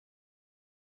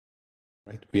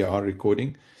Right, we are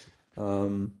recording.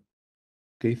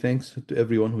 Okay, thanks to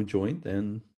everyone who joined,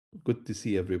 and good to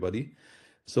see everybody.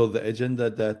 So the agenda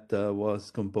that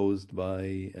was composed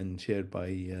by and shared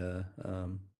by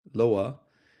Loa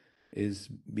is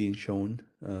being shown.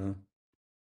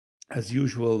 As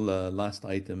usual, last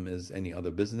item is any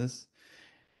other business,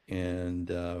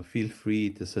 and feel free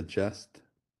to suggest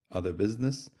other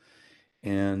business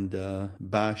and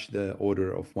bash the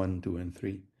order of 1, 2, and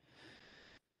 3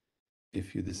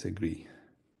 if you disagree.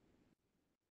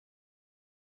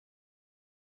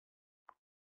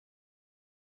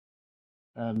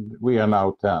 And we are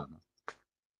now 10.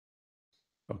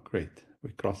 Oh, great. We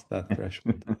crossed that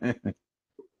threshold.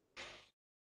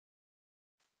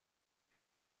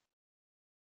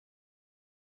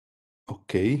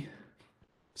 Okay.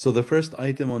 So the first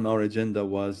item on our agenda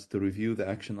was to review the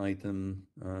action items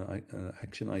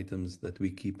that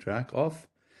we keep track of.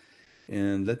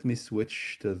 And let me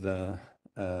switch to the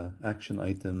action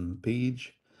item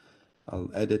page.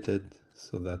 I'll edit it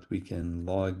so that we can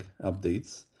log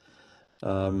updates.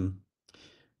 The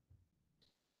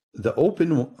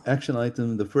open action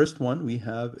item, the first one we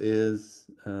have is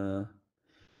there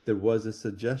was a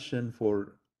suggestion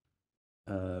for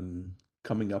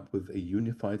coming up with a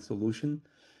unified solution.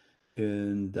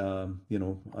 And,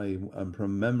 I'm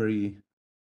from memory,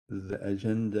 the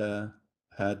agenda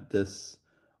had this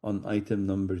on item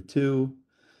number 2.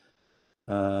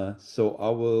 So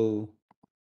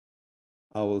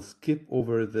I will skip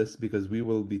over this because we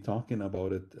will be talking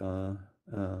about it.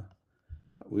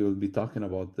 We will be talking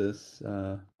about this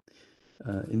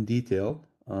in detail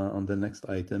on the next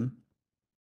item.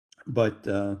 But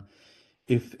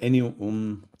if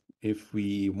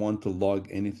we want to log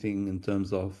anything in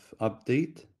terms of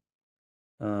update,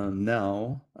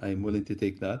 now I'm willing to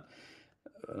take that.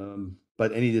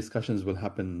 But any discussions will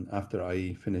happen after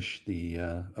I finish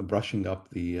the brushing up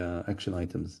the action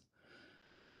items.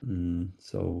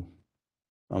 So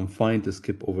I'm fine to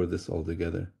skip over this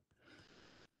altogether.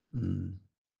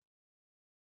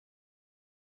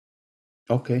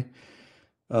 Okay.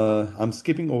 I'm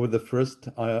skipping over the first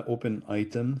open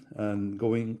item and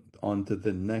going on to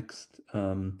the next.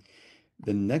 The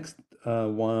next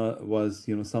one was,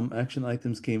 some action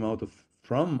items came out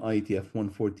from IETF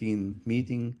 114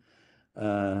 meeting.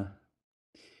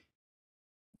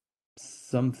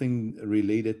 Something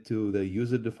related to the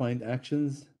user-defined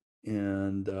actions,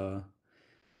 and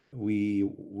we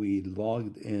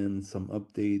logged in some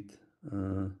update.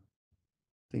 I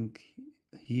think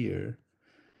here.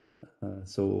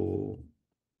 So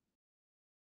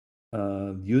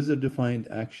user-defined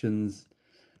actions.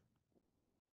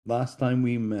 Last time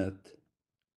we met,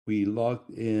 we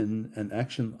logged in an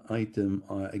action item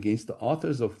against the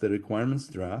authors of the requirements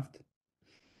draft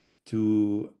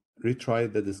to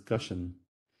retry the discussion.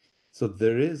 So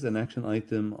there is an action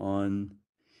item on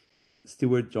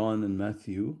Stewart, John, and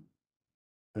Matthew.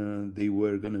 They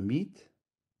were going to meet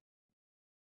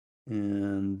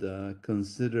and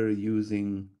consider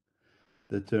using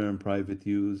the term private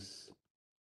use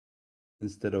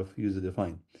instead of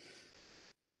user-defined.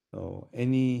 So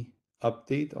any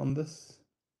update on this?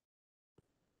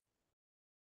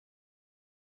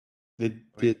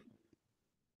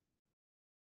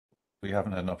 We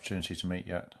haven't had an opportunity to meet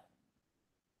yet.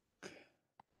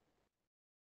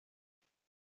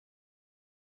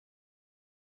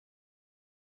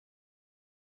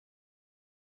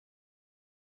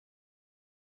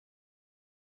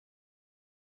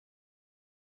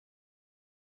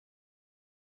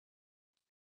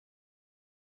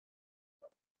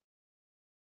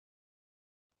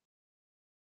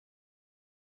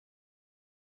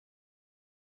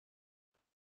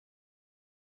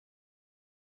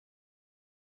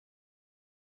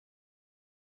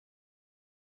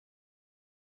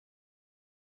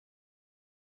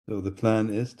 So the plan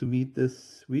is to meet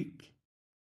this week?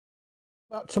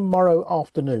 About tomorrow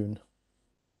afternoon.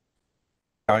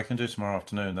 I can do tomorrow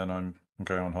afternoon, then I'm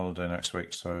going on holiday next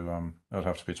week, so it'll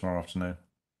have to be tomorrow afternoon.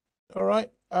 All right.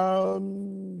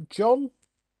 John,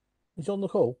 he's on the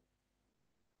call.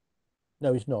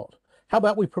 No, he's not. How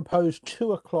about we propose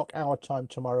 2 o'clock our time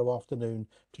tomorrow afternoon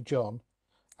to John?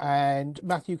 And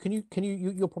Matthew,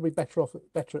 you're probably better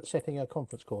at setting a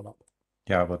conference call up.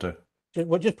 Yeah, I will do.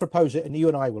 We'll just propose it, and you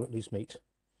and I will at least meet.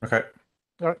 Okay.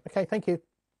 All right. Okay. Thank you.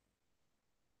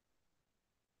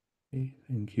 Okay,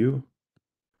 thank you.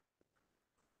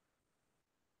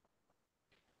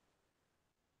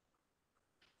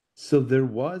 So there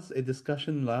was a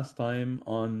discussion last time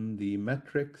on the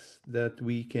metrics that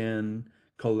we can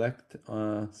collect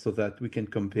so that we can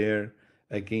compare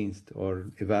against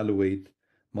or evaluate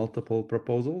multiple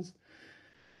proposals.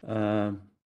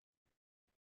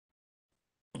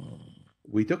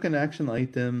 we took an action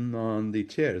item on the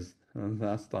chairs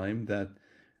last time that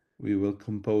we will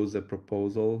compose a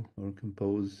proposal or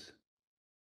compose.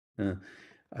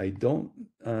 I don't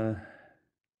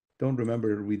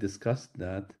remember we discussed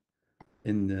that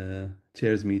in the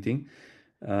chairs meeting.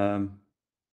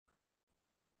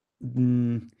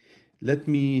 Let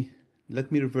me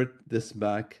revert this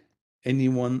back.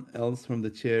 Anyone else from the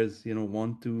chairs,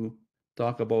 want to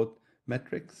talk about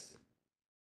metrics?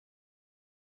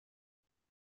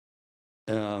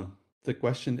 The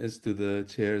question is to the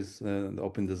chairs, the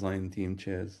open design team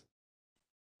chairs.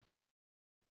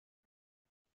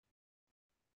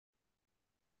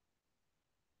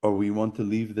 Or we want to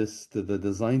leave this to the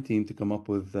design team to come up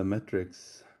with the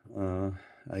metrics.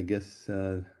 I guess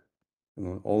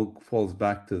all falls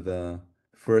back to the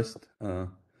first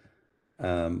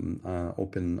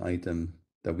open item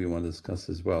that we want to discuss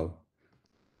as well.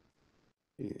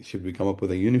 Should we come up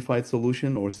with a unified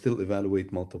solution or still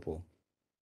evaluate multiple?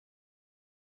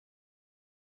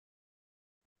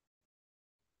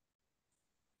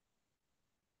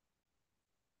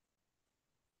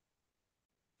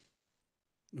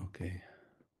 Okay.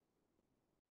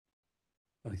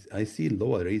 I see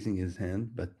Loa raising his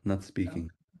hand, but not speaking.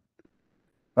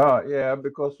 Oh, yeah,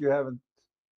 because you haven't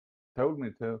told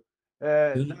me to.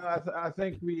 No, No, I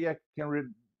think we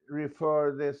can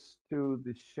refer this to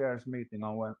the shares meeting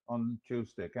on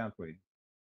Tuesday, can't we?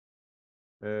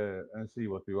 And see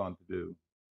what we want to do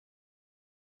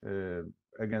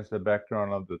against the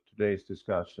background of today's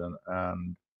discussion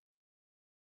and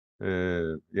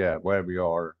yeah, where we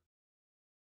are,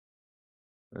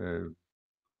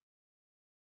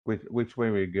 which way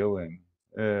we're going.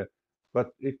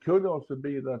 But it could also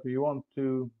be that we want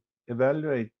to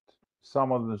evaluate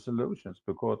some of the solutions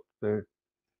because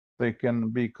they can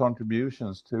be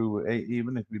contributions to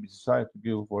even if we decide to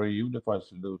go for a unified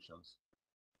solutions,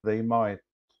 they might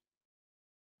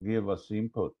give us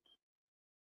input.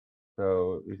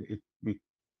 So we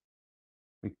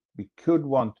could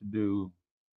want to do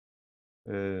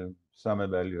some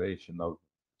evaluation of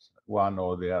one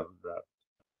or the other draft.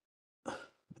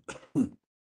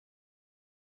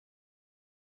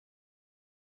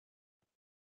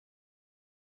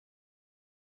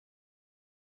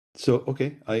 So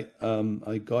okay,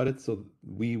 I got it. So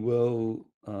we will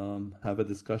have a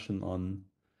discussion on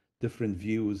different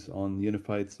views on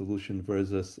unified solution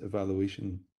versus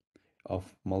evaluation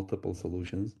of multiple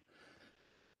solutions.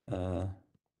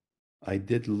 I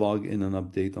did log in an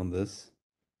update on this.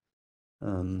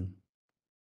 I'm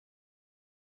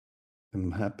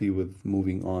happy with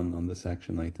moving on this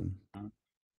action item.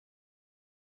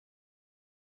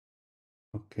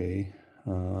 Okay.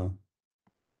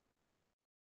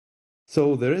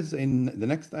 So there is the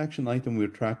next action item we're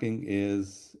tracking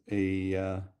is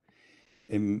a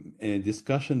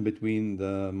discussion between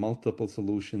the multiple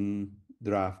solution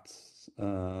drafts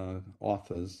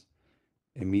authors,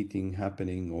 a meeting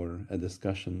happening or a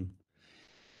discussion.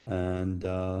 And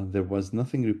there was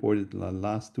nothing reported the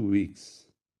last 2 weeks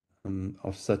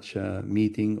of such a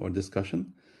meeting or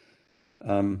discussion.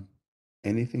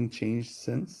 Anything changed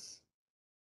since?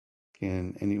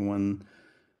 Can anyone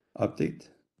update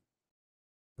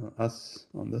us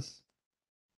on this?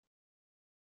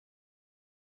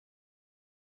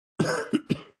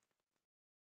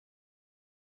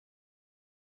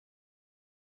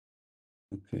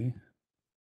 Okay.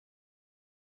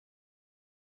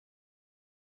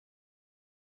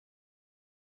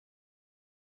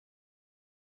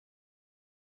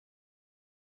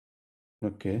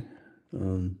 Okay.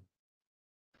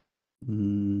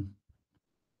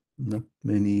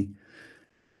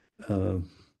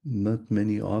 Not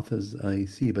many authors I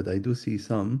see, but I do see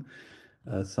some.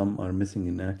 Some are missing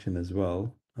in action as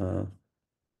well.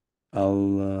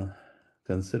 I'll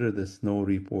consider this no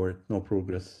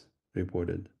progress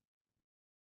reported.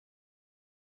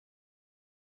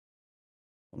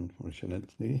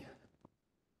 Unfortunately.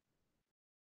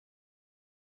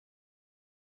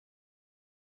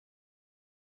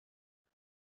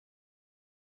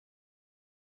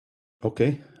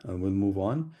 Okay, I will move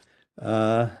on.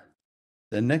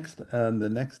 The next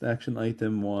action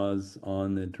item was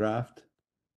on a draft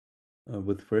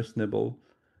with first nibble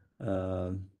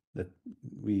that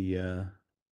we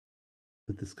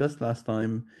discussed last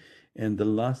time, and the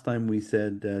last time we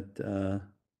said that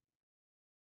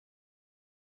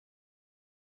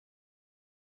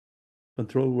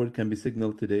control word can be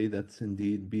signaled today. That's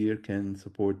indeed beer can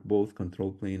support both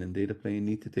control plane and data plane.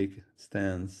 Need to take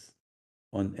stance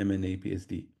on MNA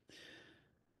PSD.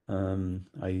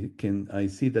 I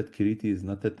see that Kiriti is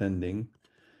not attending,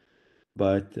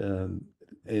 but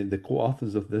the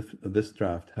co-authors of this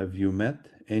draft, have you met?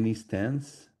 Any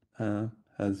stance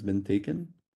has been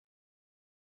taken?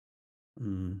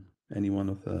 Any one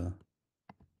of the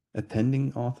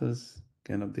attending authors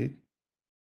can update?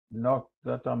 Not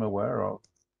that I'm aware of.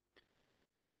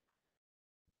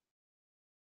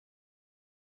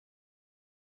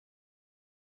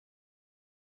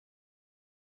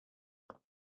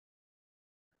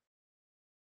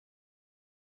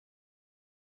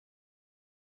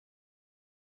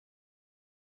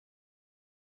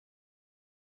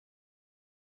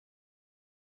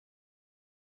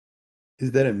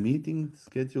 Is there a meeting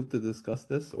scheduled to discuss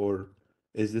this, or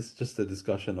is this just a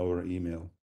discussion over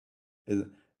email? Is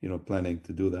planning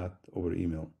to do that over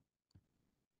email?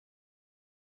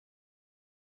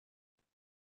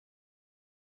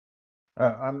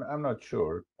 I'm not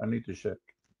sure. I need to check.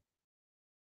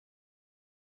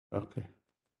 Okay.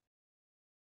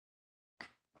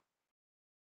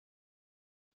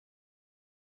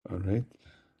 All right.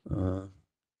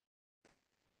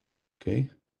 Okay.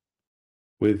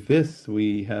 With this,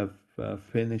 we have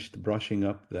finished brushing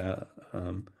up the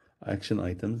action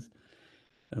items.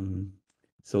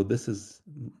 So this is,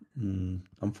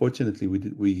 unfortunately,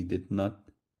 we did not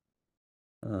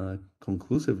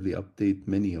conclusively update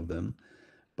many of them,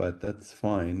 but that's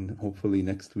fine. Hopefully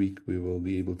next week we will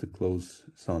be able to close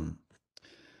some.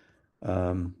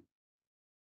 I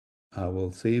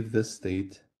will save this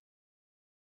state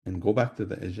and go back to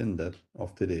the agenda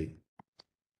of today.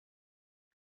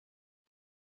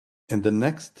 And the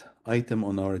next item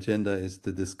on our agenda is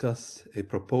to discuss a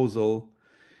proposal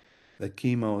that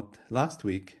came out last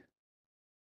week.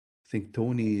 I think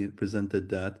Tony presented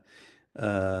that.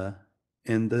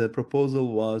 And the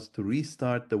proposal was to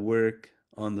restart the work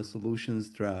on the solutions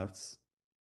drafts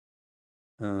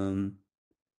and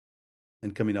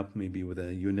coming up maybe with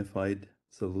a unified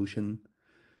solution.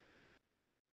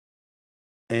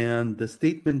 And the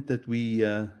statement that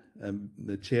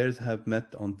the chairs have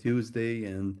met on Tuesday,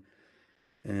 and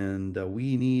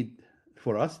we need,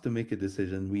 for us to make a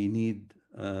decision, we need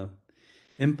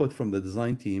input from the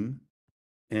design team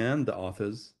and the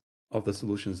authors of the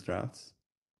solutions drafts.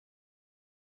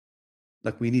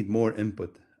 Like, we need more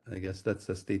input. I guess that's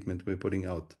a statement we're putting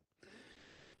out.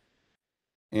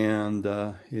 And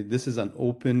this is an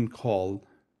open call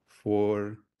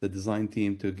for the design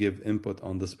team to give input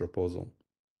on this proposal.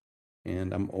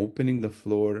 And I'm opening the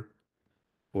floor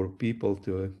for people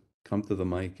to come to the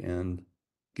mic and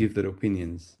give their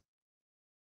opinions.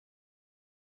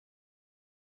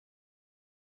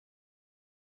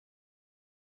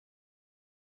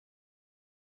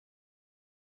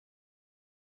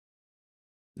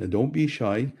 Don't be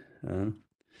shy.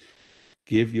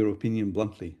 Give your opinion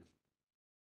bluntly.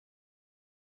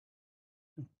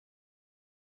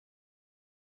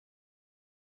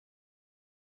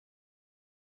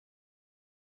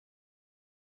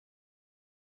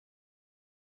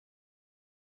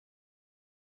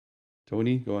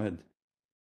 Tony, go ahead.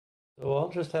 So I'll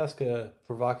just ask a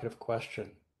provocative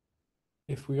question.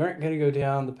 If we aren't going to go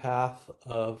down the path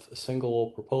of a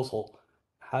single proposal,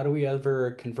 how do we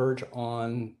ever converge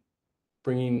on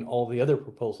bringing all the other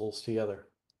proposals together?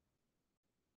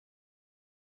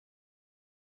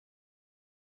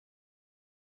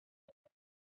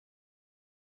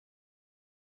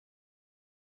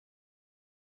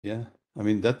 Yeah, I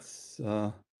mean, that's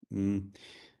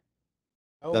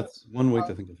one way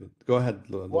to think of it. Go ahead,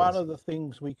 One Lawrence. of the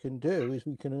things we can do is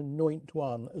we can anoint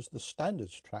one as the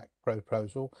standards track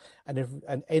proposal,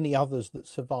 and any others that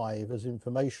survive as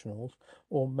informationals,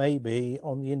 or maybe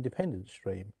on the independent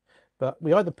stream. But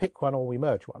we either pick one or we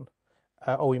merge one,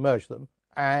 or we merge them.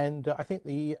 And I think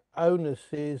the onus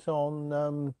is on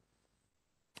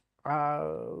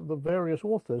the various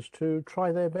authors to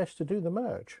try their best to do the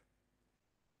merge.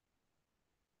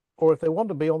 Or if they want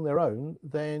to be on their own,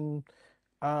 then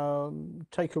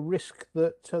take a risk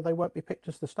that they won't be picked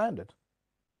as the standard.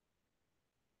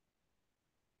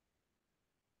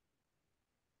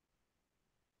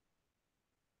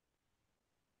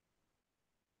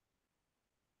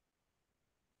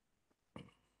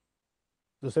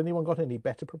 Has anyone got any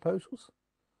better proposals?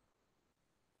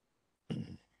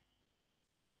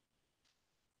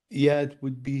 Yeah, it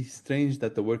would be strange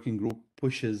that the working group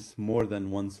pushes more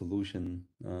than one solution.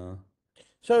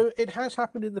 So it has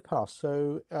happened in the past.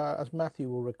 So as Matthew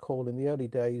will recall, in the early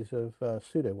days of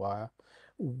Pseudowire,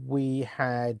 we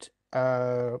had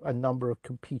a number of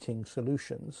competing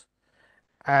solutions.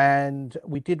 And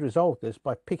we did resolve this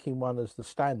by picking one as the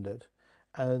standard,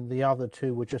 and the other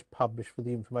two were just published for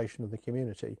the information of the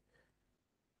community.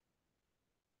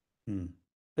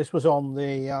 This was on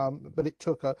the, but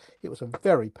it was a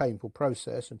very painful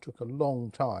process and took a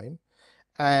long time,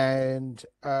 and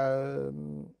there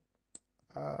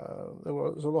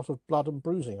was a lot of blood and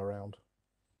bruising around.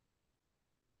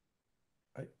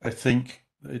 I think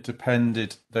it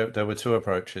depended. There were two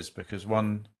approaches, because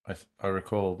one, I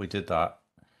recall we did that,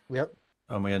 Yep.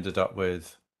 and we ended up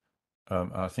with,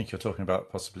 I think you're talking about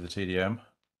possibly the TDM.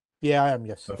 Yeah, I am.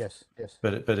 Yes, Of- yes, yes.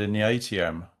 But in the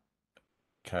ATM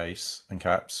case and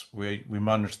caps, we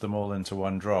munged them all into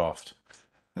one draft.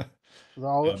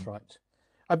 Oh, that's Um, right.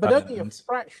 But only a and,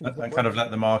 fraction of them and were kind of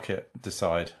let the market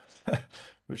decide,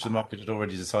 which the market had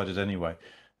already decided anyway.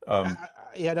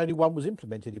 yeah, and only one was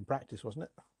implemented in practice, wasn't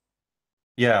it?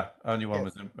 Yeah, only one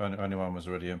Yes. was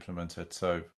already implemented.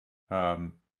 So,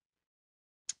 or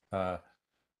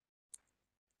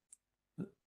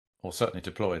certainly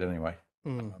deployed anyway.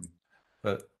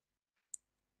 But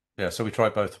yeah, so we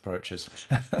tried both approaches,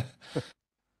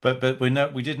 but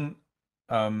we didn't.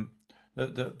 But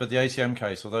the ATM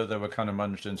case, although they were kind of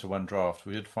munged into one draft,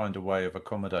 we did find a way of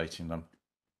accommodating them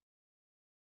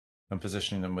and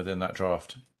positioning them within that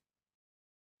draft.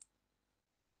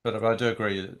 But I do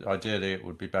agree, ideally it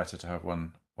would be better to have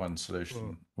one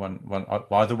solution,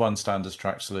 either one standards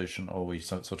track solution, or we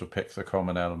sort of pick the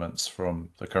common elements from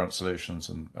the current solutions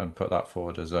and put that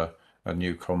forward as a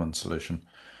new common solution,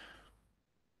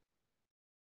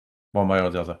 one way or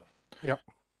the other. Yep.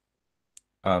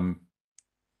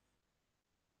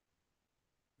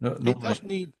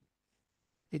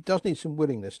 It does need some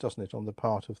willingness, doesn't it, on the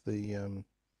part of the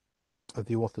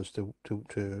authors to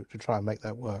try and make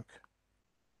that work.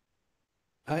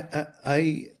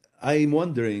 I'm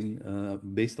wondering,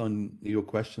 based on your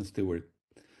question, Stuart.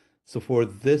 So for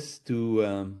this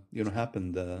to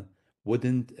happen,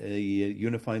 wouldn't a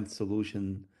unified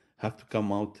solution have to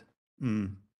come out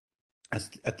as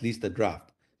at least a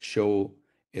draft, show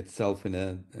itself in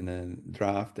a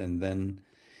draft, and then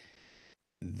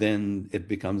it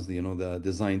becomes the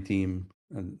design team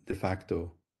de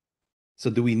facto. So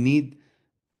do we need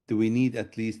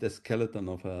at least a skeleton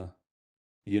of a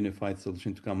unified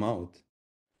solution to come out?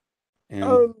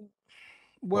 And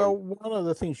Well, one of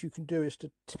the things you can do is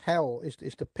to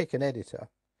pick an editor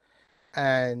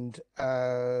and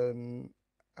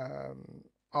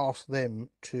ask them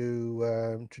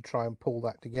to try and pull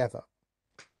that together.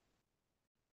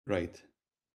 Right.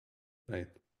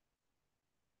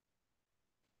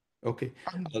 Okay.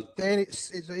 Then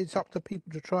it's up to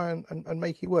people to try and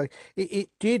make it work. It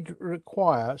did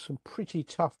require some pretty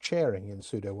tough chairing in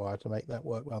pseudowire to make that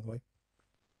work, by the way.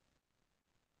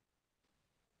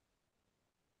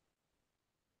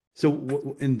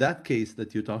 So in that case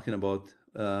that you're talking about,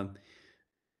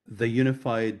 the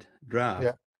unified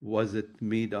draft, was it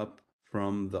made up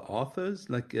from the authors,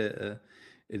 like the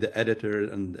editor,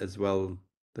 and as well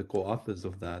the co-authors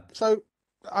of that? So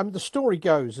the story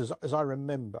goes, as I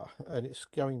remember, and it's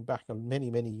going back on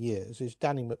many, many years, is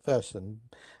Danny McPherson,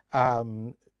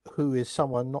 who is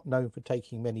someone not known for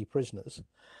taking many prisoners,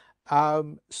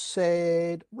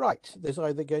 said, right, there's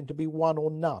either going to be one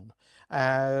or none.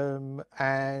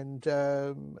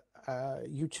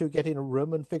 You two get in a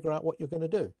room and figure out what you're going to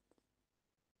do.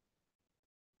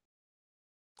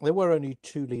 There were only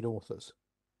two lead authors.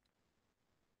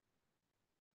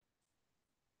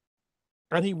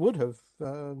 And he would have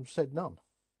said none.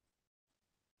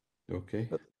 Okay.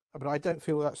 But I don't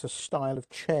feel that's a style of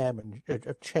chair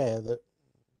that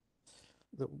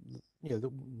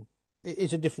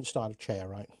it's a different style of chair,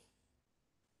 right?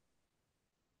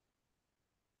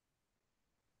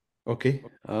 Okay.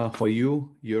 For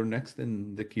you're next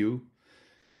in the queue.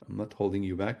 I'm not holding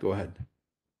you back. Go ahead.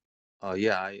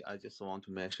 Yeah, I just want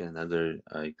to mention another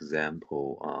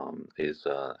example is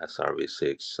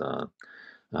SRv6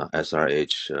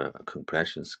 SRH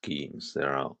compression schemes. There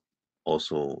were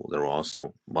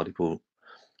also multiple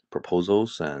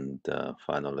proposals, and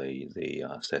finally they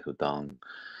settled down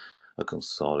a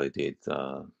consolidated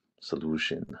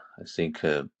solution. I think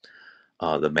the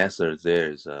method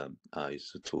there is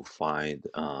to find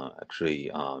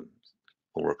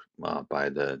work by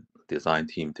the design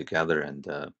team together and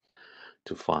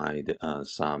to find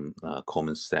some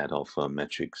common set of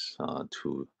metrics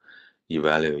to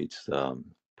evaluate the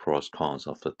pros cons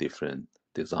of the different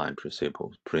design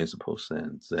principles,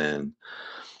 and then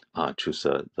choose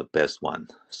the best one.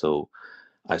 So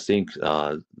I think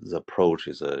the approach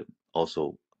is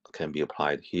also can be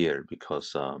applied here,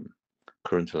 because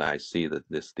currently I see that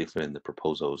these different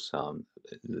proposals,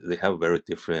 they have very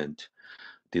different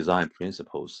design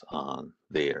principles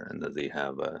there, and they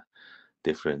have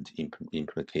different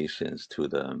implications to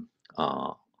the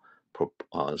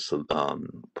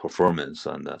performance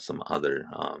and some other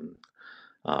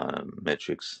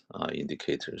metrics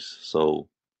indicators. So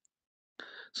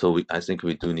I think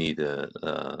we do need to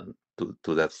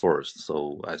do that first.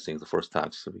 So I think the first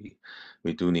task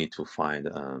we do need to find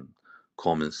a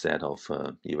common set of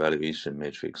evaluation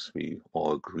metrics we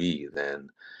all agree. Then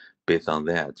based on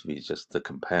that, we just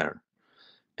compare,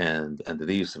 and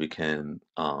these we can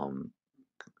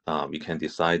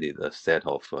decide a set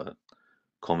of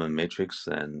common metrics,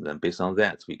 and then based on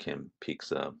that we can pick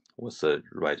what's the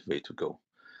right way to go.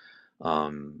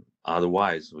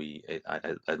 Otherwise,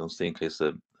 I don't think it's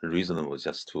reasonable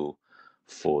just to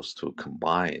force to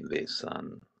combine this,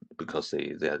 because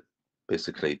they're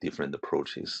basically different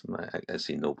approaches. I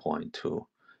see no point to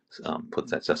put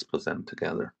them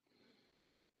together.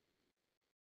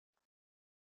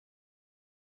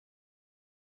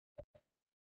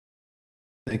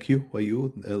 Thank you.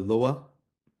 Wayu, Loa,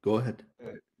 go ahead.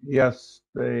 Yes,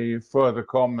 they further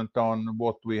comment on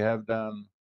what we have done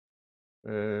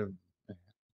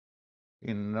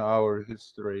in our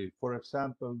history. For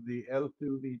example, the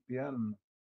L2 VPN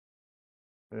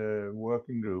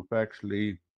working group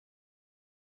actually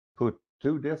put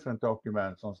 2 different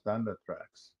documents on standard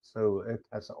tracks. So it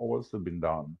has also been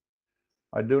done.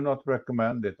 I do not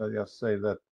recommend it. I just say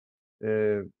that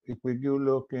if we go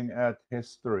looking at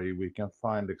history, we can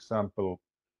find example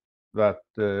that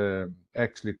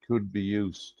actually could be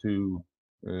used to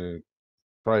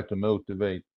try to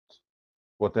motivate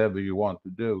whatever you want to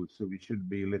do. So we should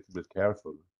be a little bit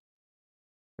careful.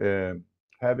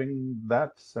 Having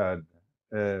that said,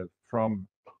 from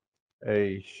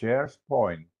a shares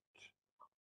point,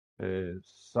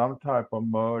 some type of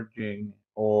merging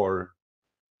or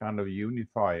kind of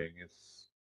unifying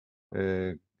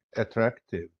is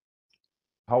attractive.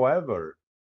 However,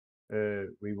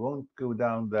 we won't go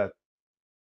down that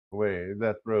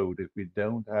road if we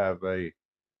don't have a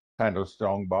kind of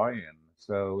strong buy-in.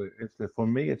 So for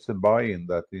me, it's a buy-in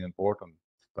that's the important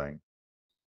thing.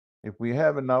 If we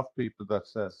have enough people that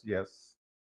says yes,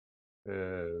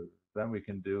 then we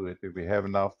can do it. If we have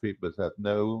enough people that said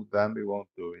no, then we won't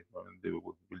do it.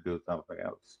 We'll do something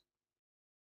else.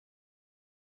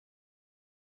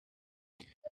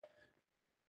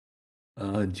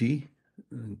 G,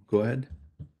 go ahead.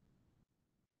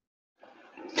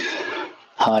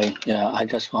 Hi, yeah, I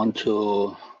just want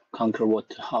to concur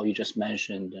how you just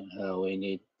mentioned. We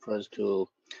need first to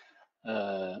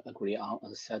agree on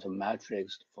a set of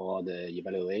metrics for the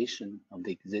evaluation of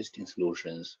the existing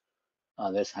solutions.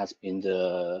 This has been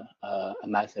a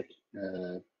method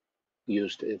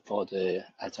used for the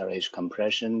SRH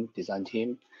compression design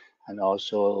team, and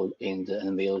also in the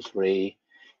NVO3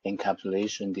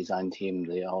 encapsulation design team.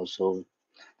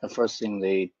 The first thing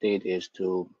they did is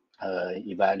to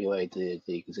evaluate the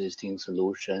existing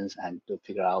solutions and to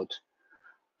figure out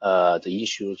the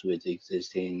issues with the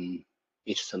existing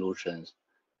each solutions,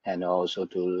 and also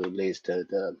to list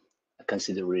the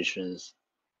considerations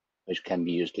which can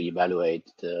be used to evaluate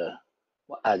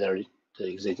either the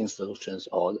existing solutions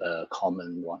or a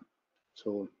common one.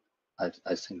 So I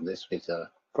think this is the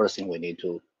first thing we need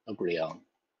to agree on.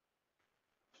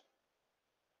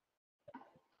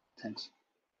 Thanks.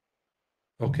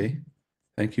 Okay,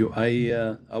 thank you.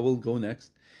 I will go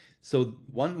next. So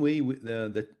one way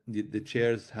that the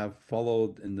chairs have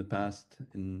followed in the past,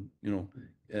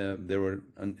 there were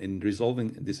in resolving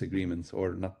disagreements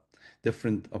or not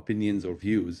different opinions or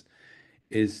views,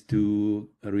 is to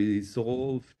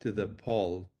resolve to the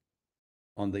poll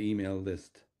on the email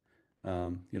list.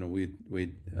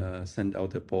 We'd send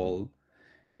out a poll,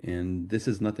 and this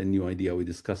is not a new idea. We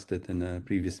discussed it in a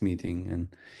previous meeting,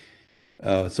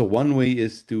 and so one way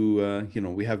is to,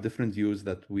 we have different views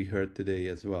that we heard today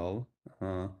as well.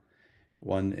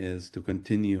 One is to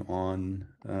continue on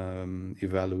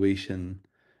evaluation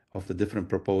of the different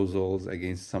proposals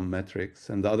against some metrics,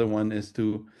 and the other one is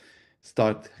to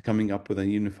start coming up with a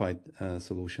unified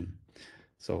solution.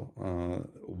 So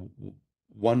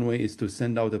one way is to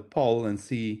send out a poll and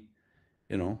see,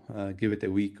 give it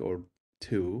a week or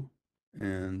two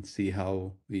and see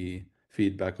how the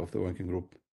feedback of the working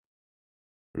group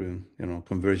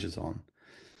converges on.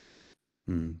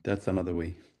 That's another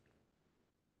way.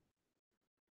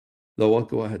 Lowell,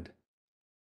 go ahead.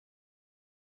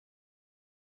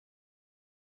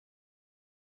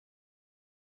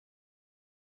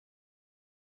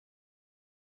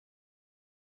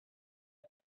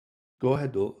 Go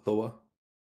ahead, Lowell.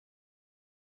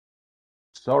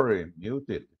 Sorry,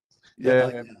 muted.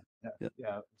 Yeah.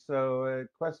 So,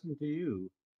 question to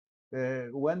you: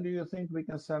 when do you think we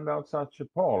can send out such a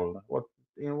poll?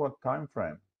 In what time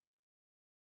frame?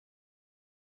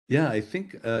 Yeah, I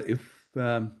think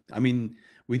I mean,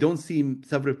 we don't see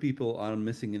several people are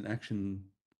missing in action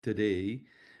today.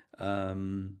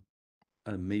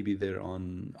 Maybe they're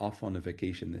off on a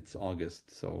vacation. It's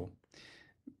August, so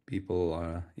people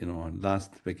are, on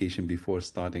last vacation before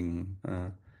starting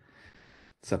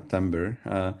September.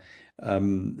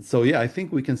 So yeah, I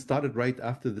think we can start it right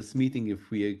after this meeting if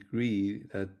we agree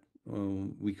that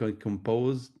we can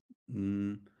compose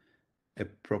a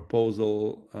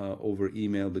proposal over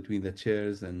email between the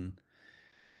chairs and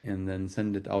then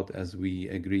send it out as we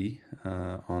agree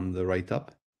on the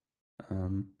write-up.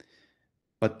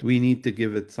 But we need to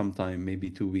give it some time,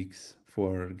 maybe 2 weeks,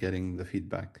 for getting the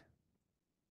feedback.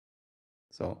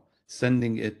 So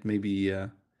sending it maybe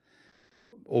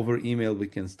over email, we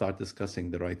can start discussing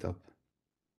the write-up.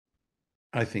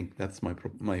 I think that's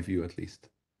my view, at least.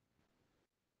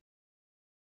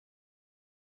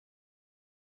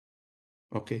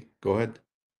 Okay, go ahead.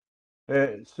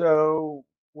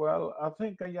 Well, I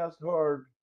think I just heard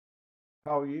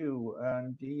how you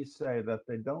and Dee say that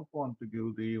they don't want to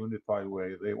do the unified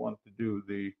way. They want to do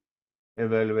the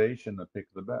evaluation and pick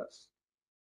the best.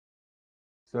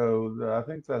 So I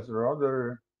think that's a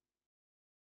rather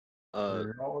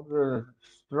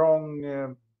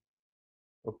strong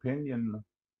opinion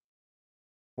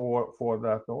for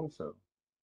that also.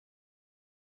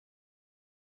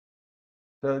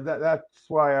 So that's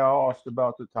why I asked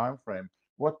about the time frame.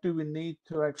 What do we need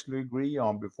to actually agree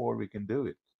on before we can do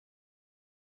it?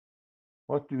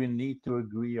 What do we need to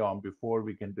agree on before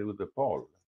we can do the poll?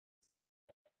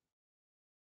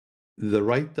 The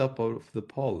write-up of the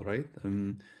poll, right?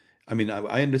 I mean,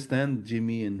 I understand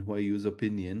Jimmy and Huayu's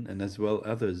opinion, and as well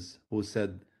others who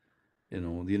said,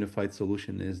 the unified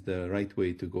solution is the right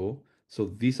way to go.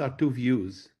 So these are two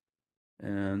views,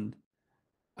 and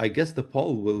I guess the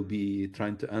poll will be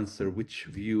trying to answer which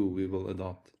view we will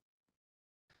adopt.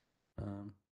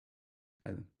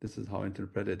 This is how I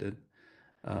interpreted it.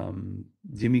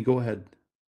 Jimmy, go ahead.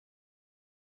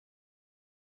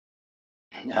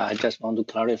 Yeah, I just want to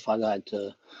clarify that,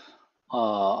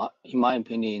 in my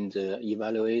opinion, the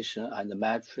evaluation and the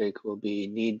metric will be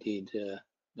needed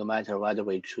no matter whether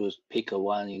we pick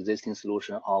one existing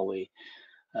solution or we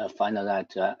find out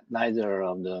that neither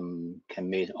of them can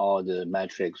meet all the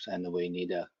metrics and we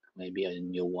need maybe a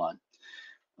new one.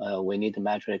 We need a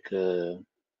metric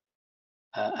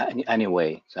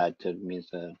anyway. That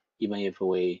means even if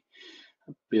we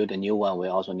build a new one, we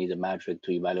also need a metric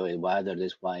to evaluate whether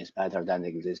this one is better than the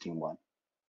existing one.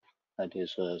 That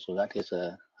is I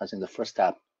think the first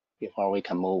step before we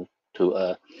can move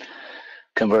to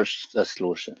converge the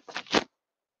solution.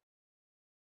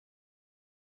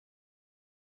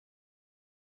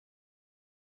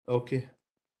 Okay.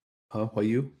 How are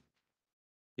you?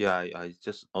 Yeah, I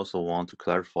just also want to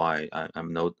clarify.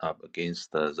 I'm not up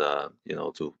against the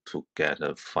to get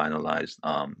a finalized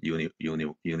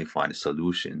unified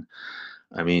solution.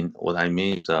 I mean, what I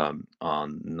mean is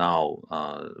now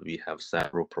we have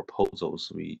several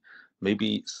proposals.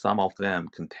 Maybe some of them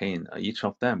each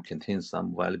of them contains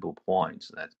some valuable points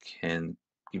that can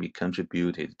be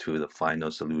contributed to the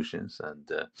final solutions,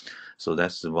 and so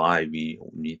that's why we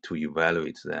need to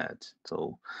evaluate that.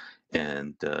 So.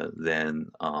 And then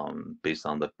based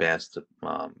on the best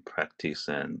practice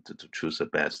and to choose the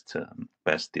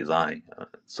best design.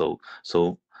 So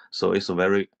it's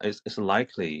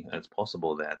likely it's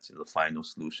possible that the final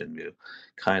solution will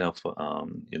kind of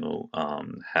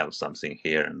have something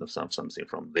here and something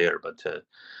from there. But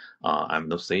I'm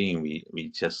not saying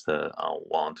we just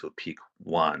want to pick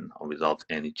one without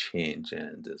any change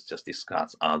and just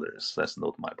discuss others. That's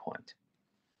not my point.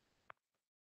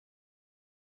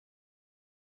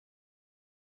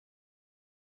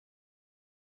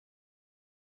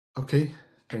 Okay,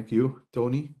 thank you.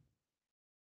 Tony?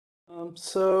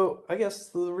 So I guess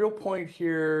the real point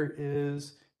here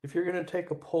is if you're going to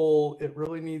take a poll, it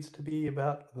really needs to be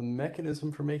about the mechanism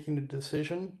for making the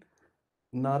decision,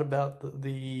 not about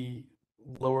the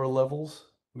lower levels.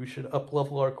 We should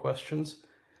up-level our questions.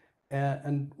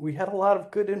 And we had a lot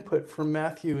of good input from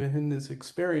Matthew in his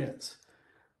experience.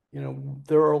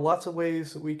 There are lots of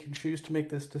ways that we can choose to make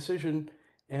this decision,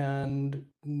 and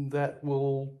that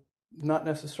will not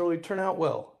necessarily turn out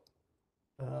well.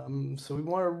 So we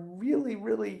want to really,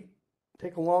 really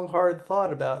take a long, hard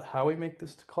thought about how we make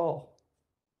this call.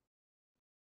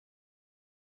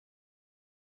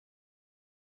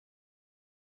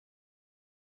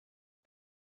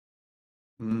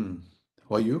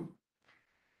 Why you?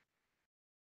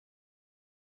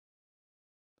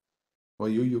 Why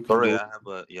you can Sorry, go. I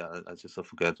have I just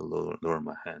forgot to lower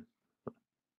my hand.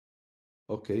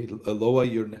 Okay, Loa,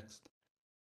 you're next.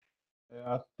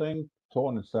 I think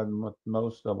Tony said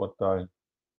most of what I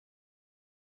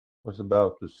was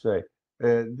about to say.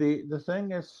 The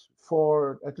thing is,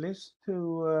 for at least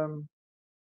to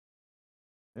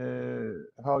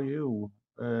how you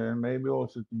maybe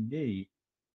also to Yi,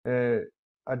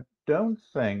 I don't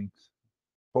think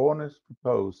Tony's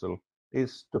proposal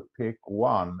is to pick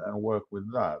one and work with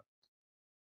that.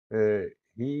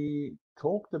 He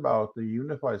talked about the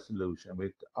unified solution,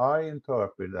 which I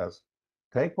interpret as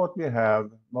take what we have,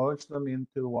 merge them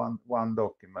into one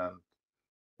document,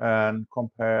 and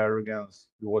compare against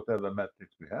whatever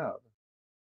metrics we have.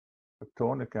 But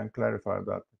Tony can clarify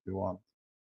that if you want.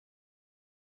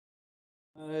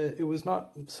 It was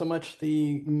not so much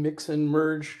the mix and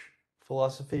merge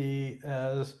philosophy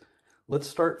as let's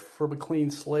start from a clean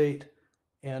slate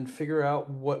and figure out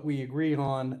what we agree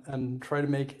on and try to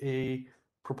make a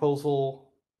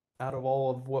proposal out of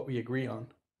all of what we agree on.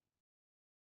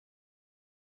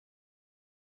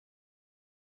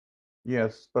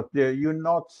 Yes, but you're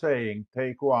not saying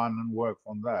take one and work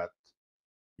on that.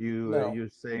 You're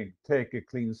saying take a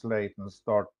clean slate and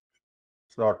start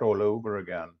all over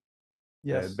again.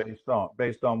 Yes.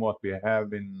 Based on what we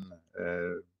have in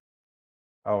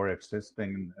our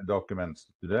existing documents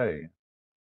today.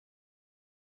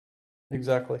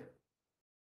 Exactly.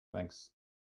 Thanks.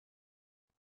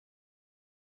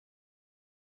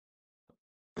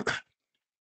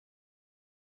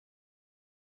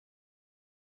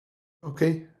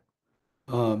 Okay.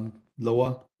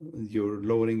 Loa, you're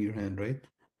lowering your hand, right?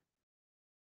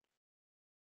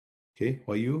 Okay,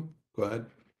 why you? Go ahead.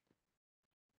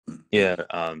 Yeah.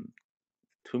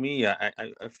 To me, I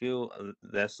feel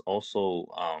that's also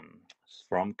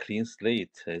from clean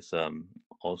slate is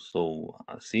also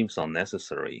seems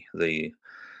unnecessary.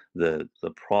 The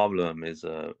problem is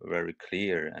very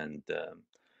clear, and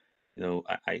you know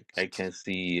I can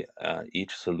see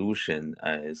each solution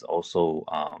is also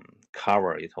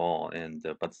cover it all, and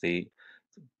but they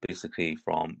basically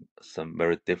from some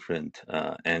very different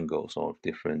angles or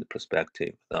different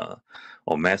perspective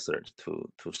or method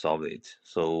to solve it.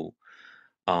 So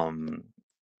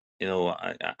you know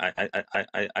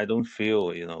I don't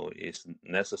feel you know it's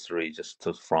necessary just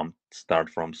to start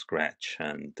from scratch,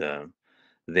 and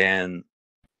then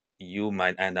you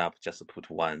might end up just put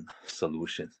one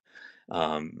solution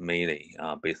mainly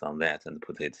based on that and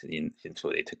put it into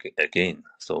it again.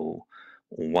 So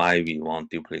why we want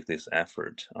to duplicate this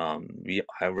effort? We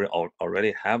have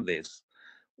already have this.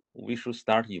 We should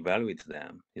start evaluate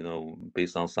them, you know,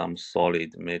 based on some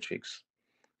solid metrics.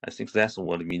 I think that's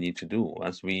what we need to do.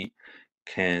 Once we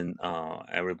can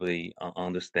everybody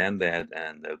understand that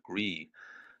and agree,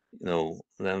 you know,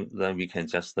 then we can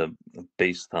just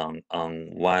based on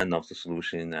one of the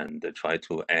solution and try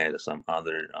to add some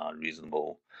other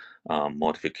reasonable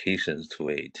modifications to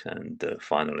it, and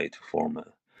finally to form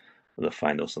the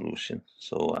final solution.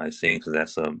 So I think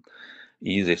that's the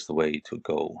easiest way to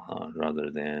go rather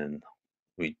than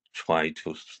we try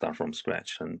to start from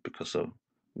scratch, and because of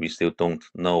we still don't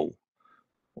know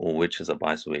which is the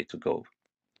best way to go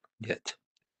yet.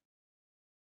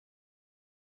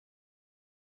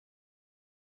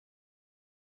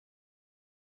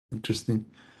 Interesting.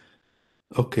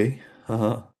 Okay.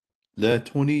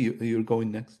 Tony, you're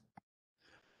going next.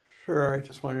 Sure, I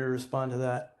just wanted to respond to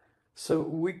that. So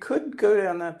we could go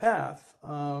down that path.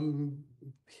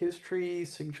 History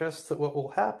suggests that what will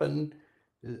happen,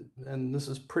 and this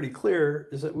is pretty clear,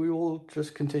 is that we will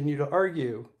just continue to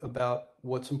argue about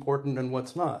what's important and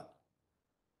what's not.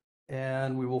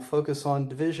 And we will focus on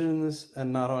divisions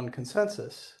and not on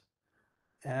consensus.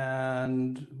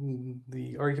 And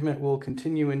the argument will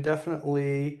continue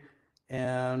indefinitely,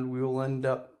 and we will end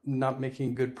up not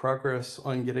making good progress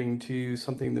on getting to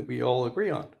something that we all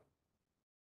agree on.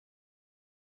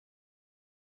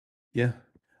 Yeah,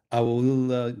 I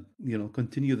will,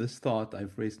 continue this thought.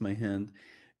 I've raised my hand.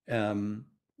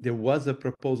 There was a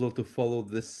proposal to follow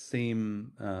this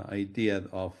same idea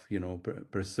of,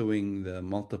 pursuing the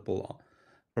multiple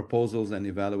proposals and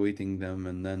evaluating them,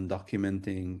 and then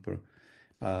documenting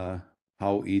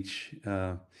how each,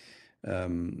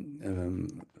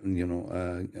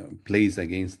 plays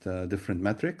against different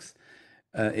metrics.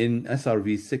 In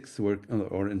SRV6 work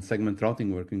or in segment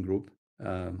routing working group,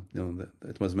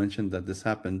 it was mentioned that this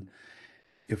happened.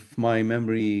 If my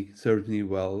memory serves me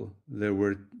well, there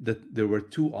were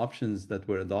two options that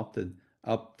were adopted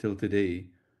up till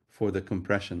today for the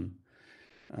compression,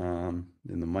 in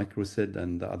the microsid,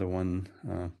 and the other one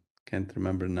can't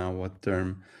remember now what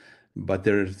term, but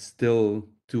there are still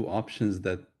two options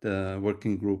that the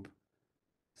working group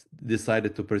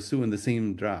decided to pursue in the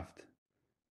same draft.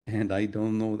 And I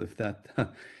don't know if that,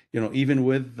 even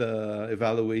with the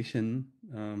evaluation,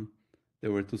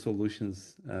 there were two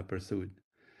solutions pursued,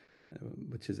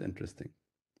 which is interesting.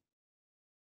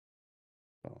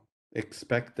 So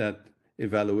expect that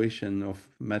evaluation of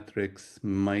metrics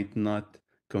might not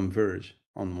converge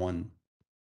on one.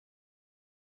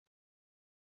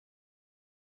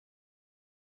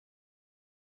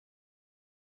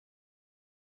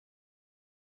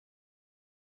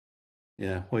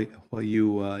 Yeah, what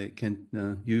you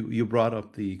you brought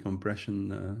up the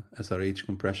compression, SRH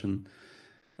compression,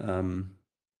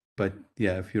 but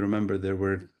yeah, if you remember, there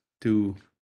were two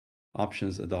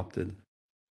options adopted.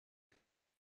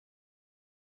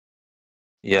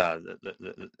 Yeah,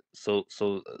 so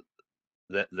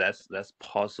that's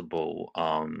possible.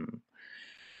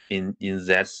 In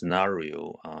that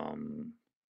scenario,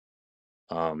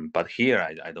 but here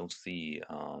I don't see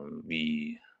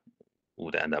we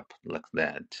would end up like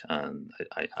that, and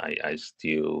I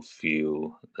still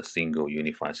feel a single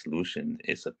unified solution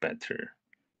is a better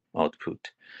output.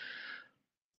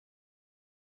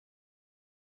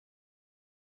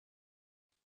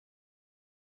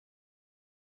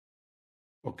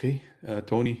 Okay,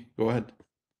 Tony, go ahead.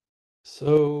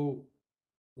 So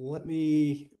let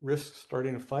me risk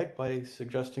starting a fight by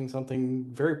suggesting something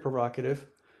very provocative.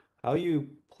 How you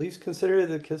please consider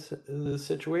the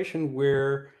situation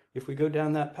where if we go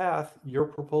down that path, your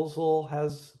proposal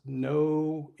has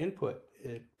no input.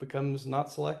 It becomes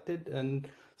not selected and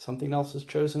something else is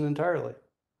chosen entirely.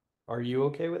 Are you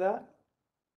okay with that?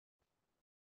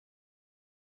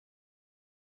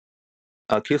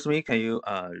 Excuse me, can you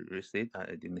restate?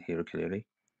 I didn't hear clearly.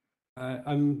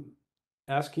 I'm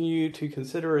asking you to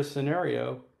consider a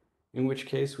scenario in which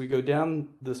case we go down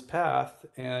this path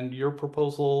and your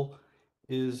proposal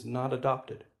is not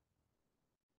adopted.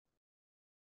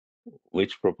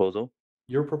 Which proposal?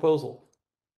 Your proposal.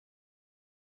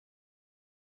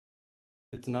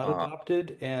 It's not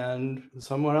adopted and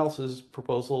someone else's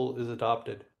proposal is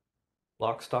adopted.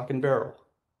 Lock, stock, and barrel.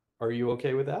 Are you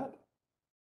okay with that?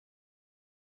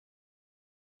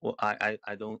 Well, I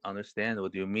don't understand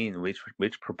what you mean.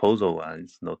 Which proposal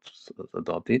is not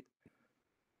adopted?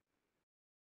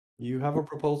 You have a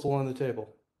proposal on the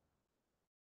table.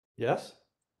 Yes?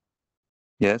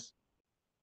 Yes.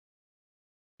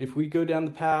 If we go down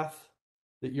the path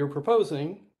that you're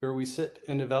proposing, where we sit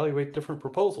and evaluate different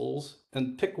proposals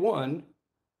and pick one,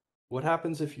 what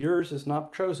happens if yours is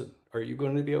not chosen? Are you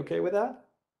going to be okay with that?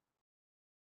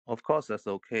 Of course, that's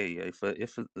okay. If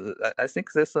I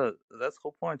think that's the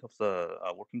whole point of the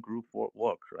working group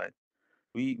work, right?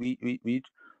 We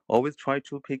always try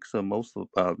to pick the most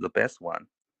the best one.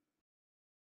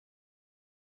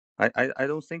 I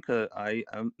don't think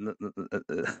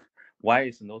why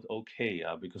it's not okay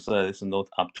because it's not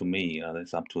up to me.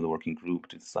 It's up to the working group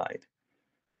to decide.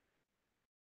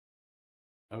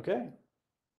 Okay.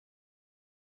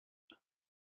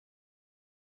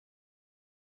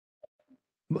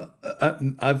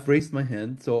 I've raised my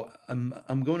hand, so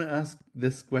I'm going to ask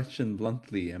this question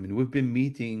bluntly. I mean, we've been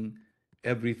meeting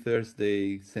every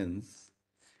Thursday since,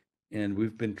 and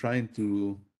we've been trying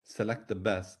to select the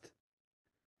best.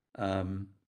 I'm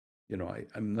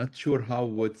not sure how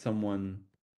would someone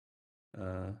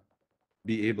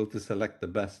be able to select the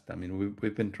best. I mean,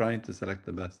 we've been trying to select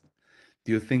the best.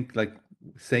 Do you think like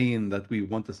saying that we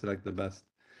want to select the best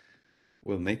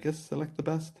will make us select the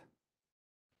best?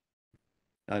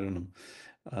 I don't know.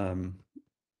 I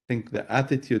think the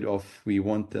attitude of we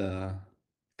want to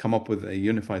come up with a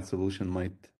unified solution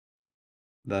might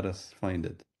let us find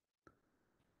it.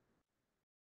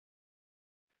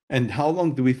 And how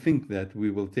long do we think that we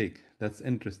will take? That's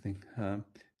interesting.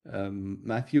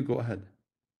 Matthew, go ahead.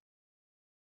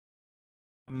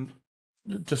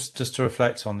 Just to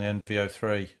reflect on the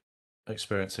NPO3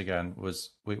 experience again, was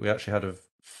we actually had a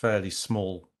fairly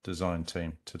small design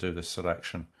team to do this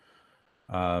selection.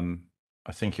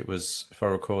 I think it was, if I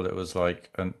recall, it was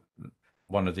like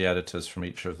one of the editors from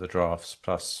each of the drafts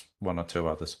plus one or two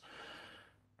others.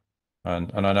 And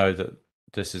I know that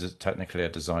this is technically a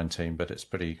design team, but it's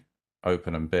pretty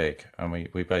open and big. And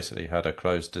we basically had a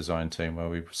closed design team where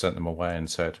we sent them away and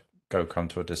said, go come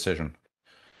to a decision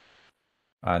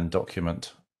and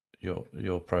document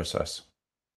your process.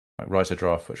 Like write a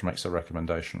draft which makes a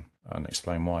recommendation and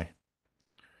explain why.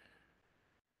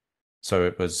 So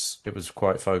it was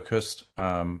quite focused,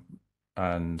 and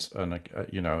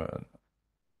you know,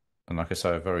 and like I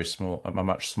say, a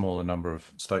much smaller number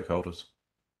of stakeholders.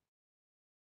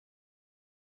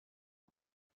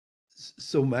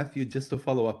 So Matthew, just to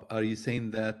follow up, are you saying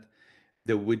that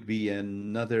there would be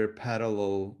another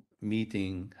parallel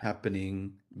meeting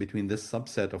happening between this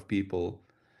subset of people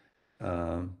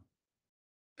and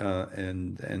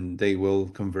they will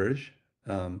converge,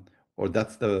 or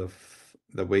that's the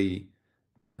way.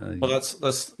 Well, that's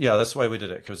the way we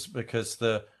did it, because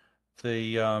the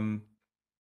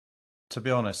to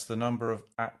be honest, the number of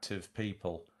active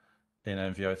people in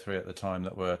MVO3 at the time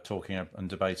that were talking and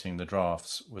debating the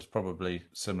drafts was probably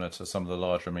similar to some of the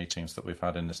larger meetings that we've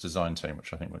had in this design team,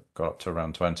 which I think we got up to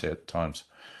around 20 at times.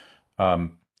 So,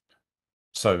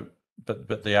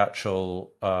 but the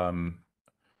actual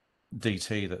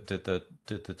DT that did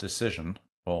the decision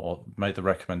or made the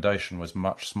recommendation was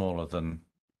much smaller than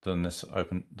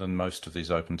most of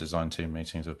these open design team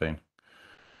meetings have been,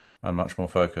 and much more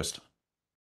focused.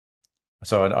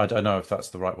 So I don't know if that's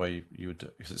the right way you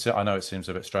would. Because I know it seems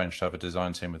a bit strange to have a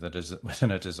design team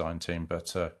within a design team,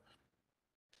 but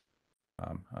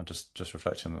I'm just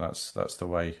reflecting that that's the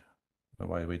way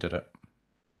we did it.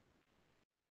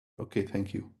 Okay,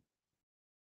 thank you.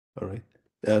 All right,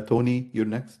 Tony, you're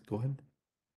next. Go ahead.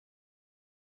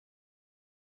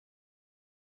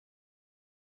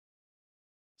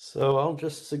 So I'll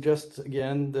just suggest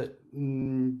again that,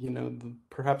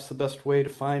 perhaps the best way to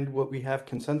find what we have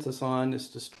consensus on is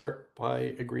to start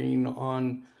by agreeing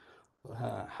on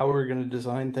how we're going to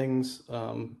design things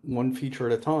one feature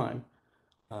at a time.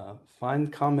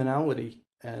 Find commonality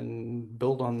and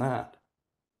build on that.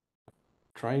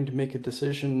 Trying to make a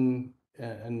decision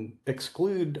and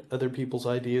exclude other people's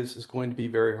ideas is going to be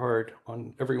very hard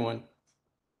on everyone,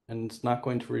 and it's not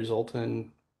going to result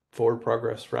in forward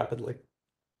progress rapidly.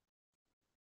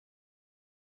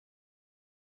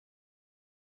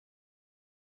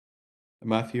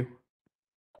 Matthew?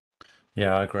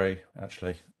 Yeah, I agree.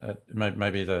 Actually,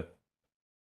 maybe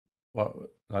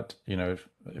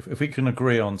if we can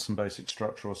agree on some basic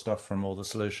structural stuff from all the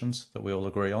solutions that we all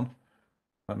agree on,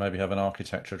 like maybe have an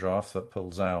architecture draft that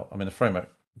pulls out. I mean, the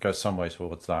framework goes some way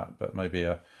towards that, but maybe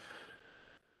like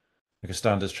a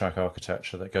standards track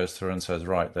architecture that goes through and says,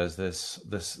 right, there's this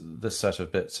set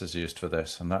of bits is used for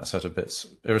this, and that set of bits,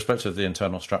 irrespective of the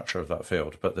internal structure of that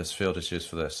field, but this field is used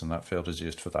for this, and that field is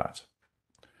used for that.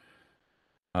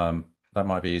 That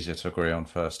might be easier to agree on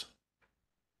first.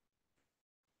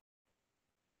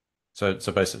 So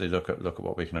basically, look at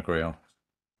what we can agree on,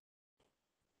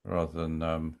 rather than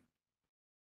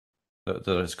that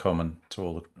is common to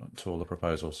all the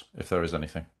proposals, if there is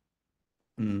anything.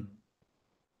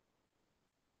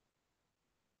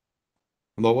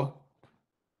 Loa?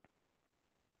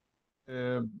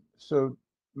 So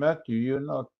Matthew, you're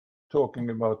not talking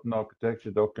about an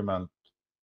architecture document,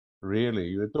 really.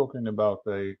 You're talking about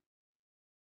a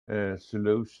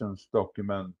solutions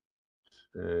document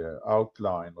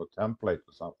outline or template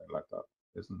or something like that,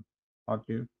 aren't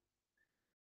you?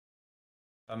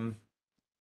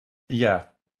 Yeah.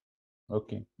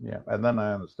 Okay. Yeah, and then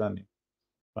I understand you.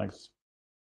 Thanks.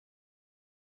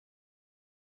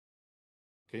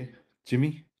 Okay,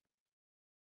 Jimmy?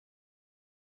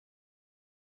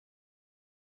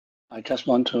 I just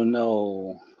want to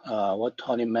know what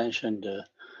Tony mentioned,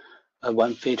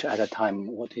 one feature at a time.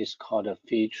 What is called a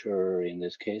feature in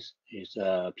this case? Is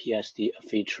PSD a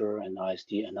feature and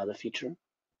ISD another feature?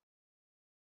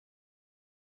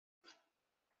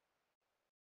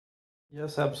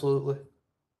 Yes, absolutely.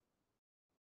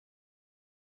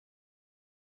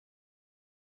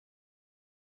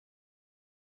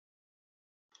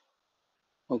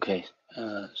 Okay,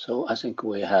 so I think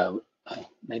we have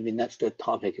maybe next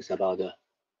topic is about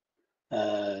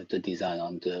the design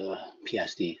on the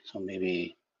PSD. So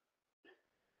maybe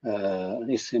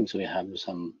it seems we have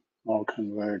some more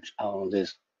converge on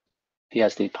this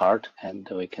PSD part, and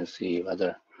we can see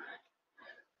whether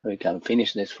we can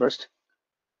finish this first.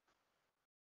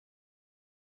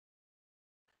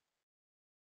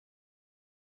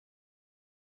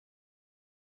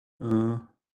 A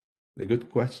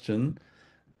good question.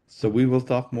 So we will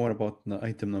talk more about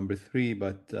item number 3,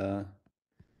 but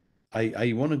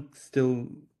I want to still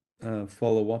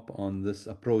follow up on this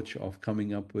approach of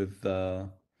coming up with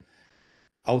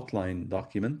outline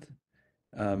document.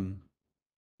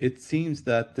 It seems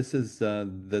that this is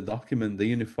the document, the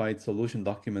unified solution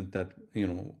document that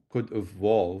could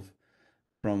evolve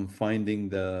from finding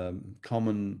the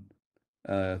common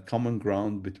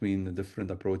ground between the different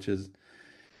approaches.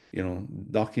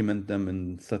 Document them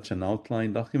in such an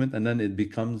outline document, and then it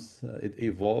becomes, it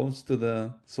evolves to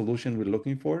the solution we're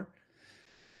looking for.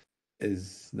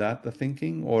 Is that the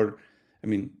thinking? Or, I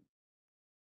mean,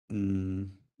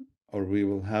 or we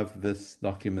will have this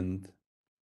document,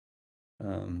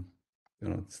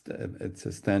 it's a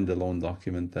standalone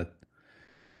document that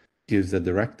gives a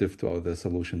directive to the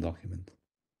solution document.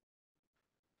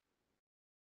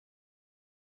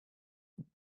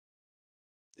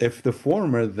 If the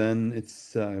former, then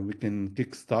it's we can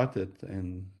kickstart it,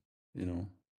 and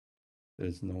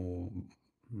there's no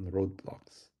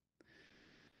roadblocks.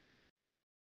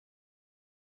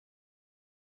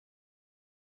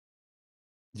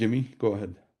 Jimmy, go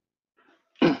ahead.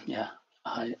 Yeah,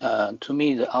 to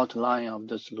me, the outline of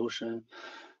the solution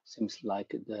seems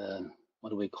like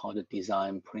what we call the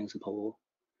design principle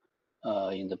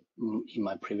in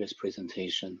my previous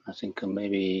presentation. I think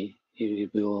maybe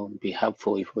it will be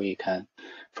helpful if we can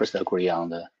first agree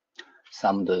on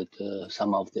some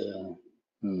of the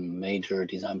major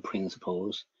design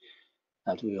principles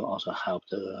that will also help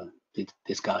the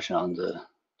discussion on the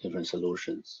different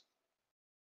solutions.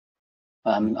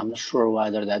 I'm not sure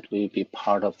whether that will be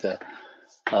part of the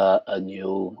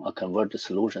a converted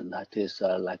solution that is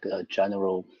like a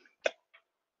general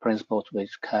principles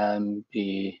which can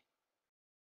be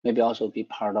maybe also be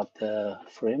part of the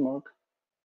framework.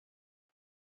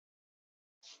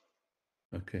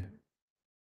 Okay.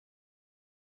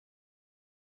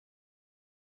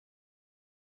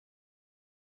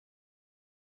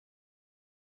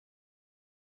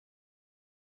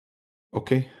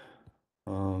 Okay.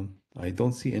 I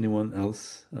don't see anyone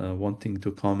else wanting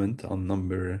to comment on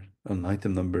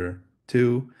item number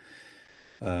 2.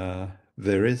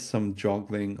 There is some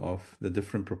juggling of the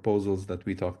different proposals that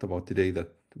we talked about today that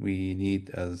we need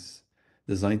as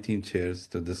design team chairs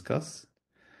to discuss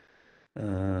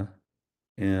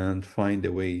and find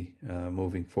a way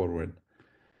moving forward.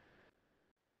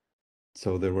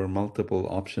 So there were multiple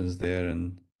options there,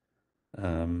 and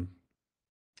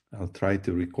I'll try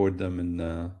to record them in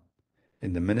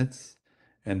the minutes,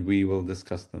 and we will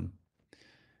discuss them.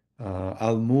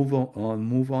 I'll move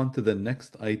on to the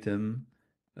next item,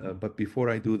 but before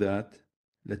I do that,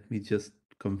 let me just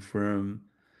confirm,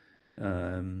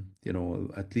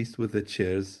 at least with the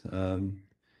chairs,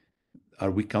 are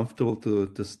we comfortable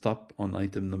to stop on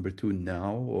item number 2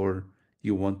 now, or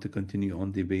you want to continue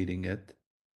on debating it?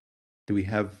 Do we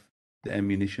have the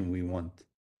ammunition we want?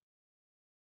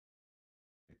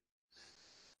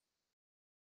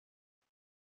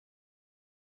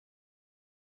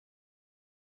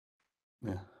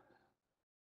 Yeah.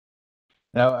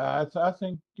 Now, I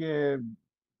think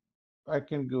I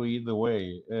can go either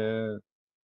way.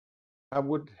 I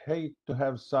would hate to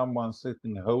have someone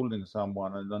sitting holding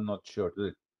someone, and I'm not sure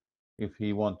if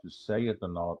he wants to say it or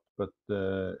not. But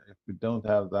if we don't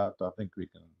have that, I think we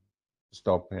can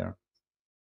stop here.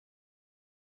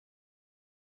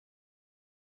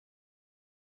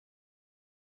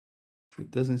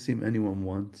 It doesn't seem anyone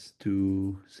wants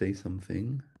to say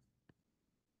something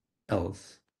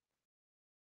else.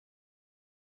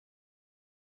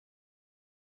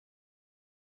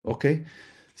 Okay,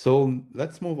 so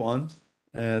let's move on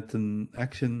to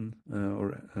action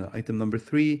or item number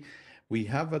 3. We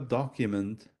have a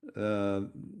document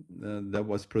that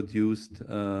was produced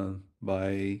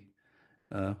by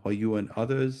Hoyu and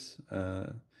others.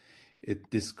 It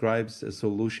describes a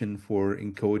solution for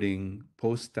encoding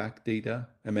post-stack data,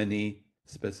 MNE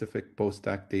specific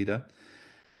post-stack data.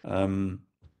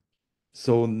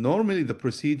 So normally the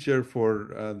procedure for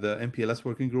the MPLS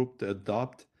working group to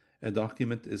adopt a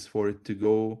document is for it to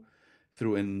go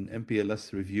through an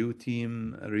MPLS review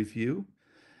team review,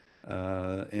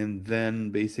 and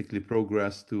then basically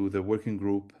progress to the working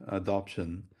group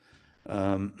adoption.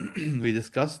 We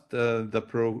discussed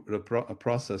the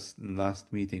process in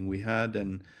last meeting we had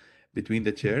and between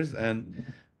the chairs,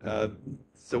 and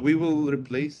so we will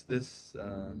replace this.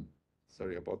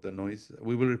 Sorry about the noise.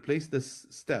 We will replace this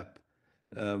step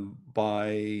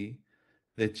by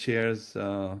the chairs,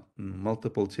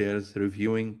 multiple chairs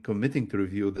committing to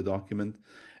review the document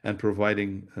and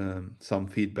providing some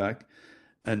feedback.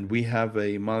 And we have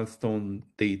a milestone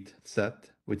date set,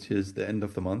 which is the end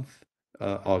of the month,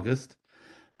 August.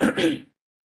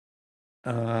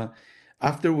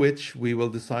 After which we will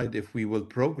decide if we will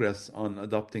progress on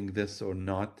adopting this or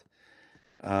not.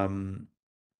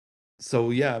 So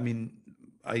yeah, I mean,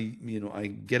 I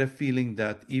get a feeling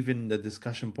that even the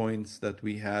discussion points that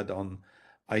we had on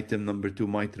item number 2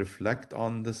 might reflect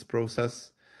on this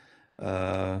process.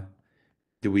 Do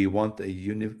we want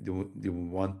do we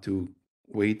want to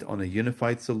wait on a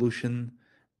unified solution?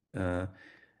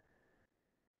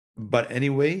 But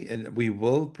anyway, and we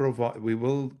will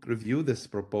review this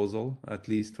proposal, at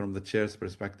least from the chair's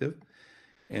perspective.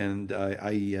 And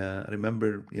I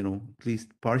remember, at least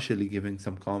partially giving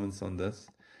some comments on this.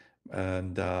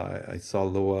 And I saw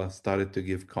Loa started to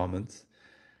give comments.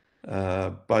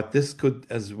 But this could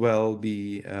as well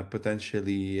be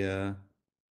potentially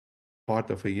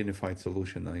part of a unified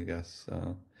solution, I guess.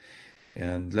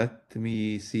 And let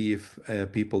me see if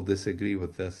people disagree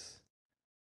with this.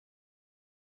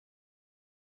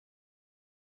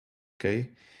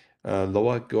 Okay.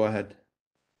 Loa, go ahead.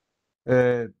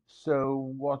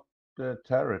 So what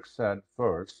Tarek said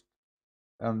first,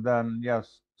 and then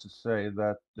just to say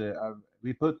that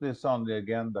we put this on the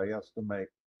agenda just to make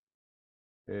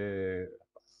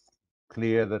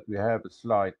clear that we have a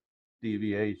slight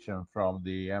deviation from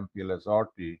the MPLS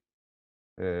RT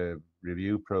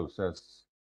review process,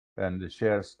 and the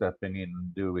chair stepping in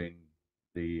and doing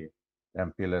the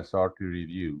MPLS RT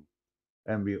review.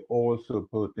 And we also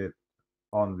put it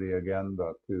on the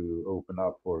agenda to open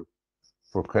up for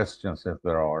questions if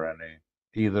there are any,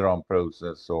 either on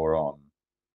process or on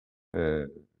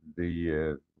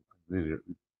the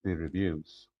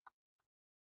reviews.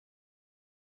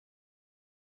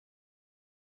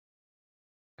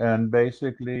 And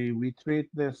basically, we treat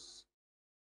this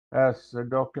as a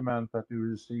document that we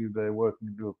received a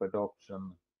working group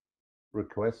adoption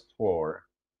request for.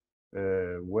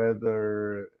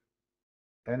 Whether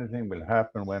anything will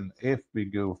happen if we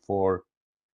go for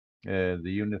the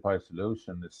unified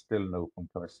solution is still an open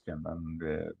question. And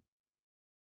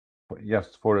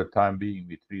just for the time being,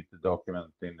 we treat the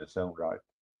document in its own right.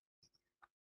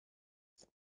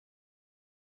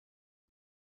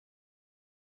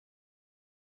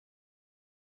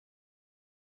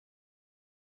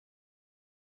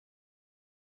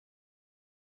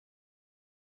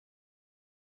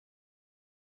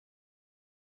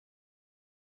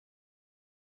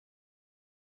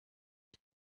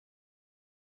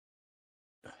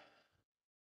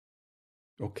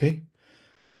 Okay.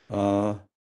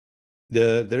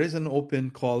 There is an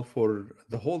open call for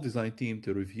the whole design team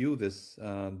to review this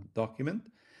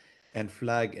document and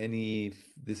flag any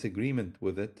disagreement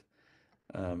with it.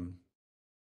 So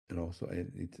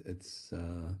it's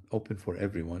open for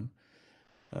everyone.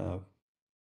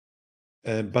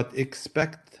 But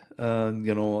expect,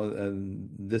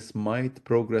 this might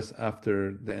progress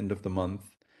after the end of the month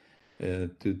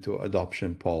to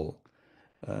adoption poll.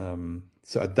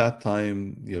 So at that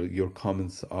time, your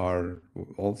comments are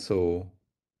also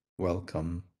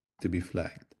welcome to be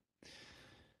flagged.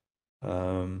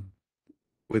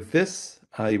 With this,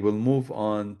 I will move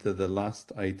on to the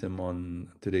last item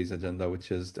on today's agenda,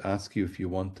 which is to ask you if you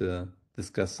want to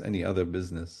discuss any other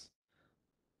business.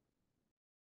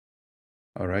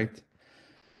 All right.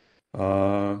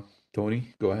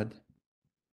 Tony, go ahead.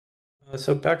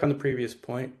 So back on the previous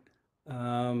point,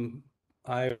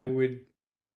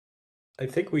 I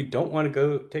think we don't want to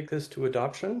go take this to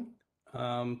adoption.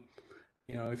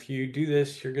 If you do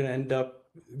this, you're going to end up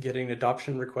getting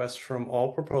adoption requests from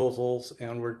all proposals,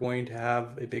 and we're going to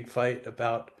have a big fight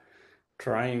about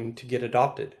trying to get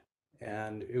adopted.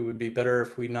 And it would be better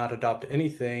if we not adopt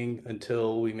anything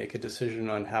until we make a decision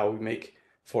on how we make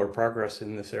forward progress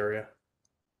in this area.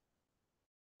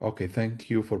 Okay, thank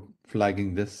you for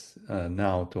flagging this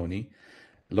now, Tony.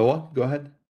 Loa, go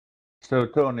ahead. So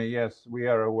Tony, yes, we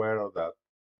are aware of that.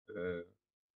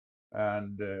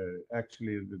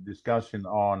 Actually, the discussion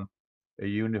on a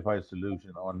unified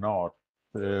solution or not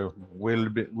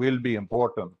will be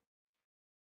important.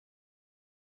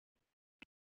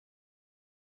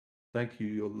 Thank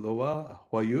you, Loa.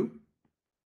 Huayu?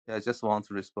 Yeah, I just want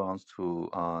to respond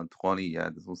to Tony. Yeah, I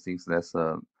don't think that's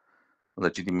a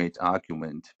legitimate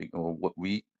argument. Because what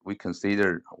we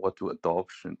consider what to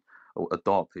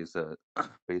adopt is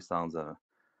based on the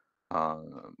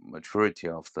maturity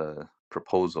of the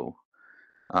proposal,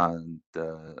 and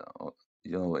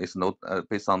it's not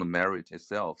based on the merit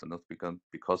itself, not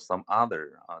because some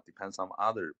other depends on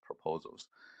other proposals.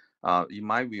 In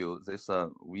my view, this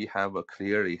we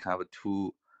clearly have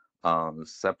two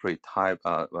separate type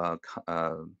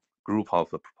group of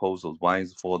proposals. One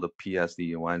is for the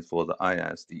PSD, and one is for the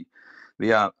ISD.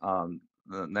 They are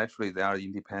naturally they are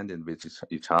independent with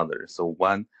each other. So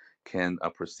one can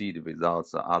proceed without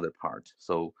the other part.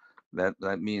 So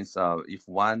that means if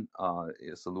one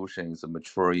solution is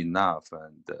mature enough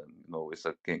and it's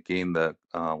gain the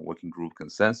working group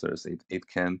consensus, it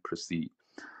can proceed.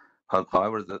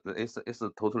 However, it's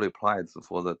totally applied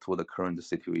to the current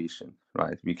situation,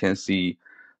 right? We can see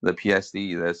the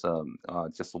PSD. There's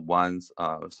just one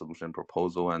solution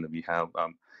proposal, and we have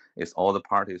it's all the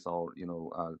parties all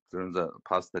during the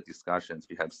past discussions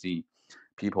we have seen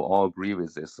people all agree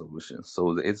with this solution,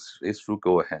 so it should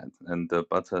go ahead. And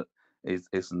but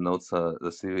it's not the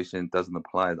situation doesn't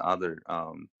apply the other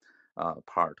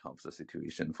part of the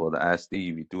situation. For the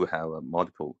SD, we do have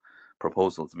multiple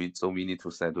proposals. So we need to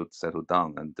settle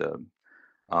down and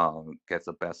get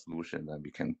the best solution, and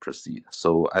we can proceed.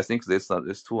 So I think these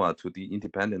two are to the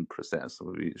independent process.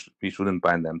 So we shouldn't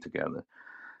bind them together.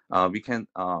 We can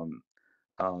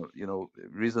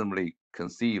reasonably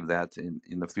conceive that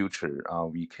in the future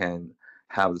we can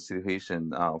have the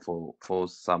situation for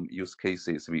some use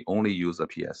cases we only use a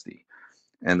PSD,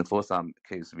 and for some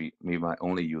cases we might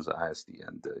only use ISD,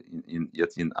 and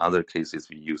yet in other cases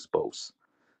we use both.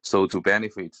 So to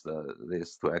benefit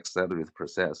this, to accelerate the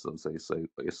process,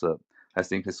 so I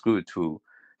think it's good to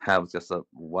have just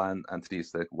one, at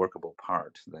least a workable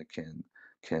part that can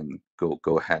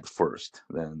go ahead first,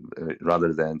 then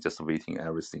rather than just waiting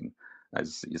everything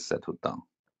as is settled down.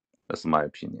 That's my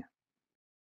opinion.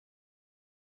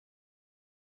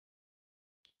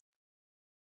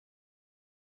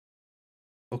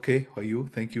 Okay,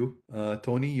 Huayu, thank you.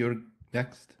 Tony, you're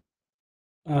next.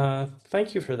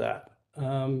 Thank you for that.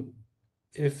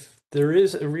 If there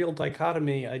is a real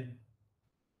dichotomy, I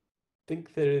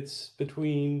think that it's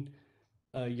between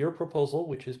your proposal,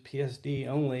 which is PSD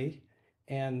only,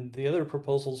 and the other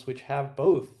proposals which have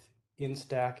both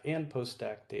in-stack and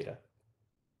post-stack data.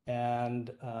 And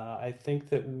I think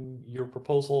that your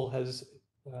proposal has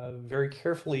very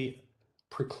carefully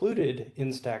precluded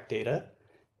in-stack data,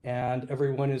 and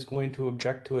everyone is going to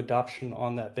object to adoption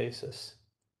on that basis.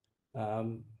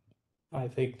 I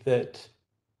think that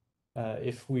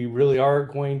if we really are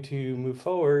going to move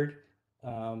forward,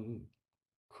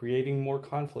 creating more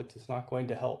conflict is not going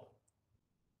to help.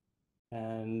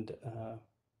 And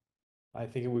I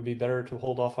think it would be better to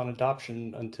hold off on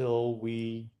adoption until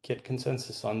we get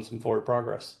consensus on some forward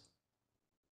progress.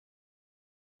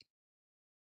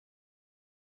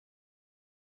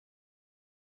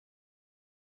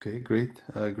 Okay, great.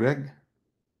 Greg?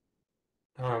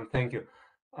 Thank you.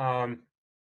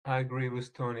 I agree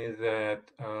with Tony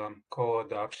that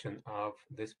co-adoption of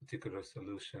this particular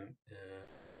solution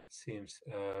seems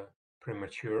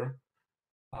premature.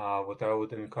 What I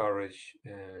would encourage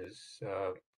is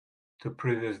to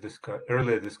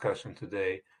earlier discussion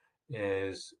today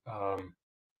is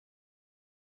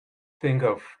think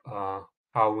of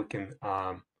how we can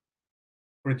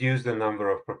reduce the number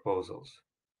of proposals.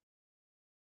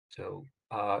 So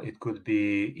it could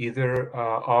be either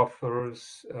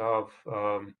authors of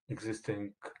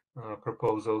existing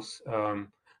proposals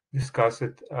discuss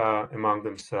it among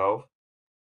themselves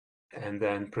and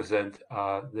then present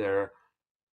their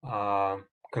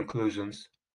conclusions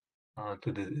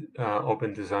to the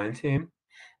open design team.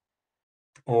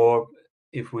 Or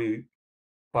if we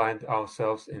find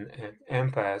ourselves in an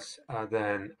impasse,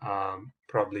 then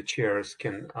probably chairs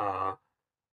can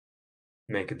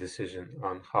make a decision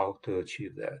on how to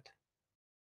achieve that.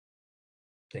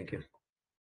 Thank you.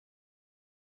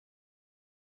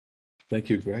 Thank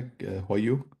you, Greg.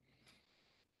 Huayu?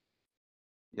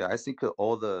 Yeah, I think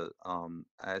all the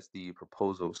ISD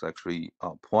proposals actually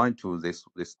point to this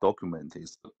document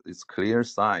is clear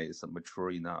size and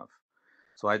mature enough.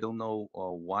 So I don't know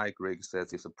why Greg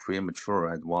says it's a premature.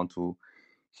 I want to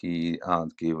he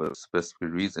gave a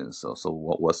specific reason. So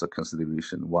what was the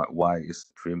consideration? Why is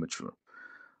premature?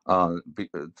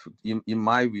 In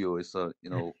my view, it's for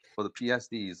the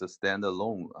PSD is a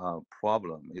standalone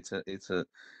problem. It's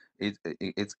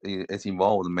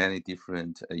involved many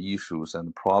different issues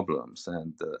and problems,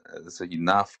 and it's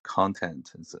enough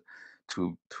content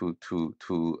to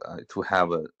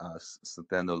have a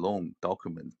standalone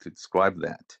document to describe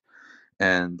that.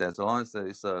 And as long as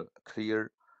it's a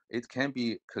clear, it can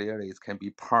be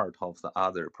part of the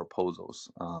other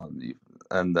proposals.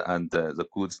 And the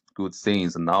good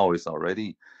things now is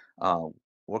already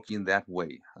working that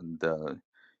way. And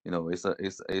it's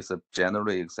a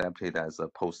generally accepted as a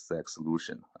post-stack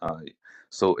solution.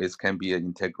 So it can be an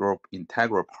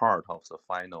integral part of the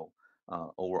final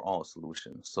overall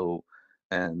solution. So.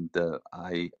 And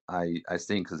I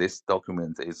think this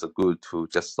document is good to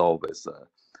just solve as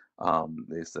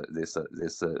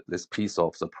this piece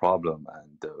of the problem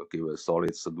and give a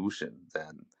solid solution,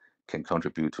 then can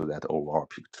contribute to that overall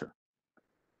picture.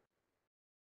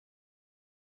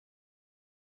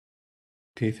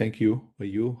 Okay, thank you,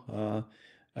 Huayu.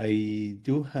 I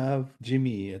do have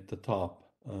Jimmy at the top.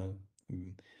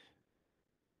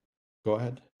 Go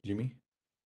ahead, Jimmy.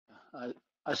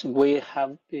 I think we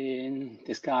have been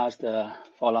discussed for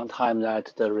a long time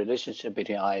that the relationship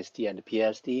between ISD and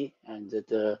PSD, and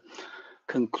the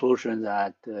conclusion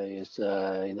that is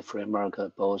in the framework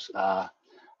both are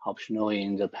optional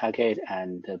in the packet,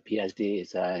 and the PSD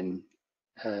is a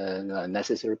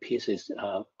necessary piece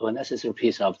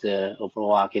of the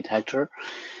overall architecture.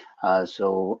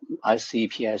 So I see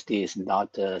PSD is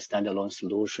not a standalone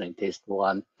solution. It is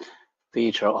one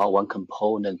feature or one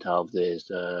component of this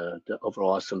the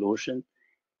overall solution.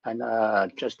 And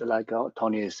just like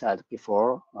Tony said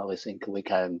before, we think we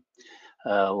can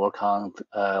work on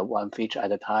one feature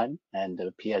at a time, and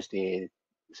the PSD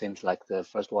seems like the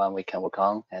first one we can work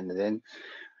on, and then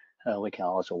we can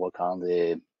also work on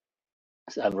the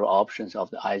several options of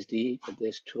the ISD, but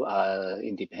these two are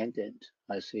independent.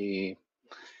 I see.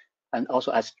 And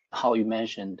also, as how you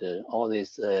mentioned, all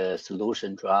these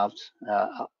solution drafts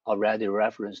already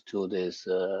reference to this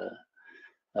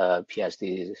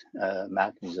PSD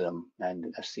mechanism,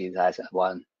 and I see that as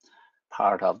one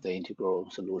part of the integral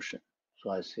solution. So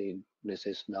I see this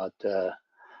is not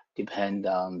depend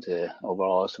on the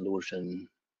overall solution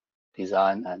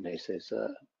design, and this is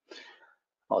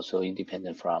also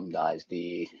independent from the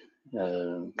ISD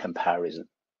comparison.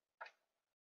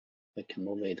 We can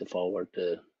move it forward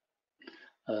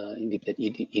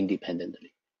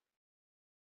independently.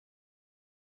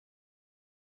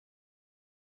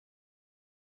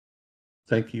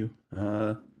 Thank you.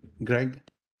 Greg,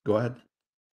 go ahead.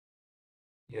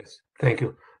 Yes, thank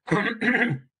you.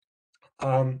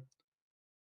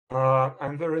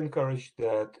 I'm very encouraged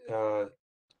that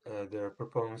the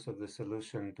proponents of the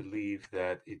solution believe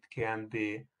that it can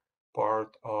be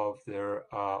part of their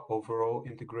overall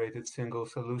integrated single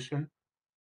solution.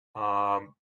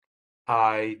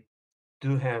 I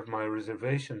do have my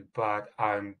reservation, but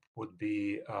I would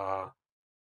be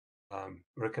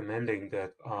recommending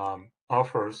that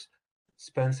authors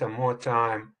spend some more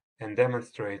time and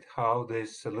demonstrate how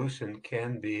this solution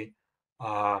can be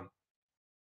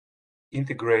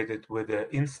integrated with the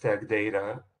Instack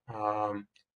data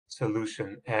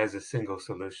solution as a single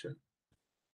solution.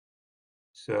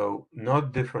 So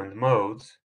not different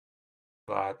modes,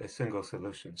 but a single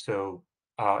solution. So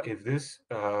if this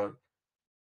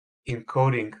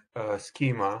encoding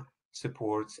schema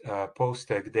supports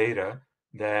post-stack data,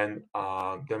 then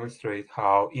demonstrate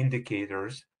how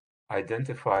indicators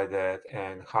identify that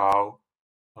and how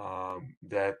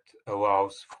that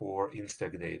allows for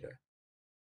Instack data.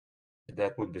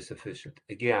 That would be sufficient.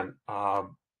 Again,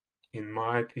 in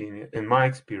my opinion, in my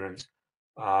experience,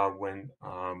 when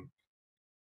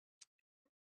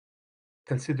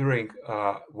considering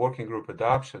working group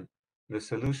adoption, the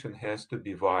solution has to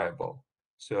be viable.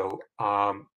 So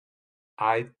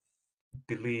I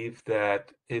believe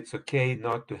that it's okay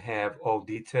not to have all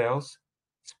details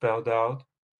spelled out,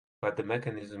 but the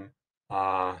mechanism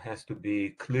has to be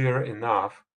clear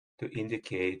enough to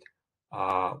indicate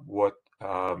what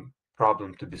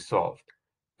problem to be solved.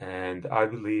 And I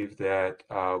believe that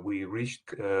we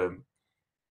reached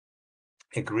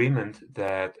agreement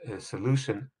that a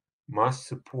solution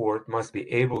must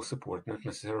be able to support, not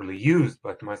necessarily used,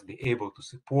 but must be able to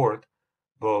support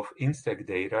both Instack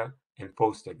data and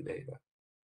post-stack data.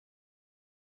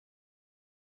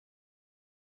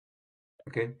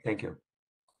 Okay, thank you.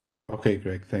 Okay,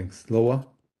 Greg, thanks. Loa?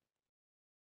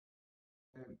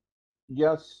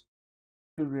 Just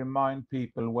to remind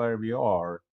people where we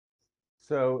are.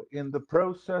 So in the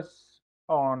process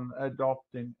on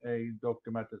adopting a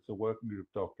document as a working group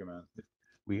document,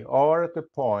 we are at the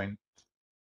point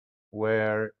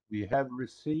where we have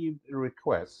received a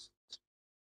request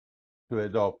to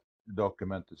adopt the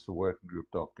document as a working group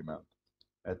document.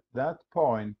 At that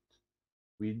point,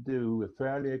 we do a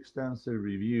fairly extensive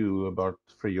review, about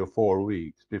 3 or 4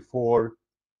 weeks, before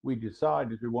we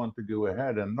decide if we want to go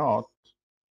ahead or not.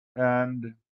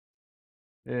 And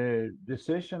a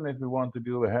decision if we want to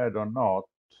go ahead or not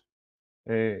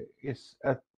is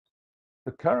at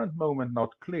the current moment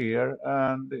not clear,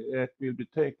 and it will be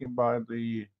taken by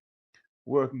the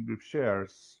working group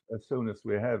chairs as soon as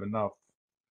we have enough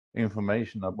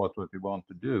information about what we want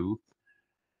to do.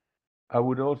 I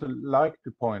would also like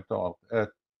to point out at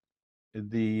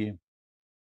the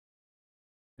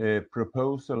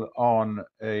proposal on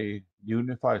a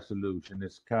unified solution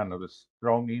is kind of a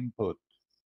strong input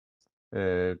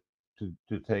to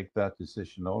take that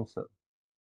decision also.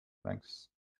 Thanks.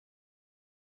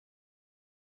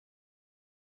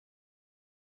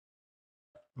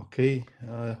 Okay,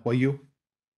 Why you?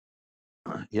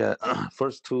 Yeah,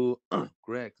 first to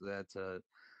Greg, that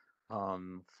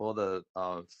for the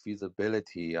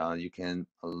feasibility, you can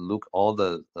look all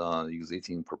the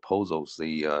existing proposals.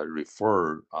 They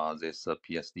refer this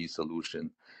PSD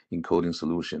solution, encoding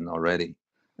solution already,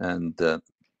 and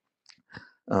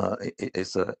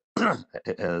it's a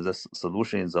the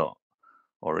solution is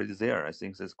already there. I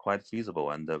think it's quite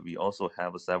feasible, and we also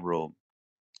have several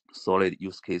solid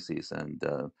use cases,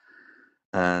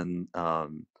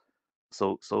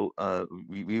 so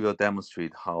we will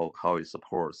demonstrate how it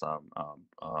supports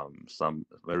some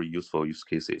very useful use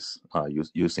cases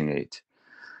using it.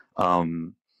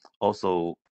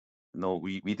 Also,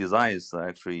 we design is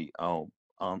actually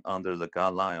under the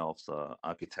guideline of the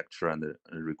architecture and the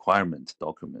requirement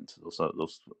document.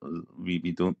 Those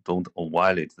we don't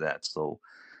violate that. So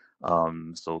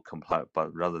So comply,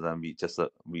 but rather than we just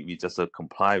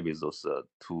comply with those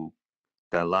two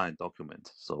guideline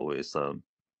documents. So it's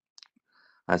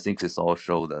I think it's all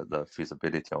show the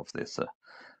feasibility of this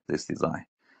this design.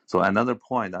 So another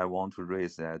point I want to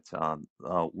raise that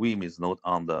Wim is not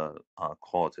on the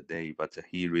call today, but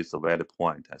he raised a valid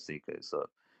point. I think it's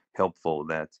helpful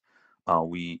that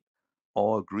we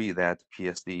all agree that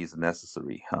PSD is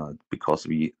necessary because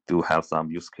we do have some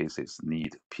use cases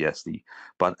need PSD.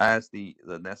 But ISD,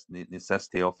 the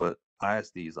necessity of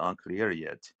ISD is unclear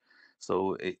yet.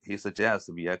 So he suggests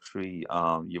we actually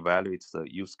evaluate the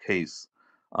use case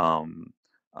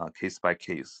case by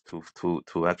case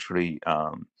to actually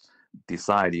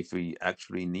decide if we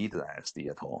actually need the ISD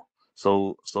at all.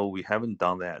 So we haven't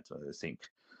done that, I think.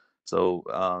 So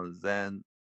then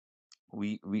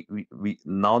we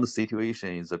now the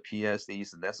situation is the PSD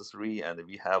is necessary and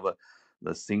we have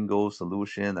the single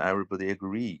solution everybody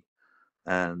agree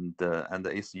and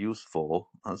it's useful.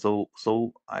 So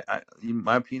I in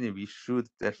my opinion we should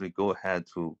definitely go ahead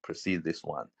to proceed this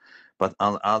one, but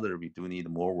on the other we do need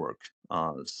more work.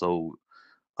 So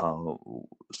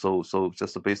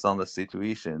just based on the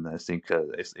situation, I think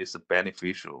it's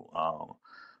beneficial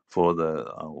for the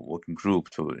working group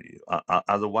to.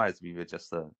 Otherwise, we were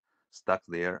just stuck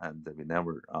there and we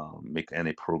never make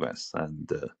any progress. And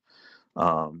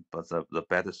but the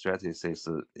better strategy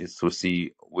is to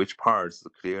see which parts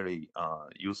are clearly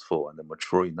useful and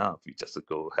mature enough. We just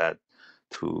go ahead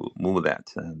to move that,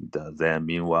 and then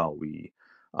meanwhile we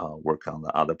work on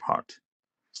the other part.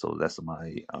 So that's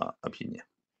my opinion.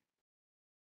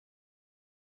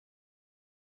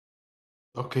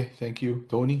 Okay, thank you.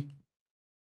 Tony?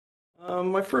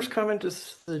 My first comment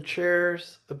is to the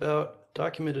chairs about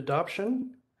document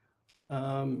adoption.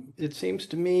 It seems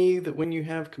to me that when you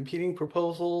have competing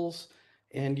proposals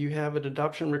and you have an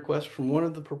adoption request from one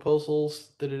of the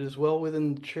proposals, that it is well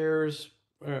within the chair's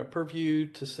purview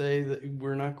to say that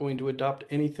we're not going to adopt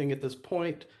anything at this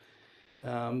point.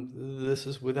 This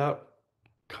is without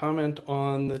comment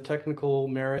on the technical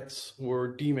merits or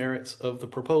demerits of the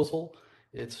proposal.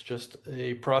 It's just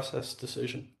a process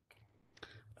decision.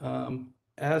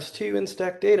 As to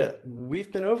Instack data,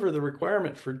 we've been over the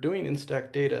requirement for doing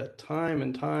Instack data time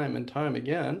and time and time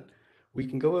again. We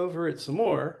can go over it some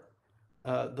more.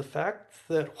 The fact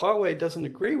that Huawei doesn't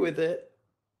agree with it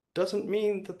doesn't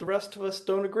mean that the rest of us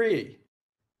don't agree.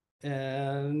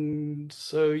 And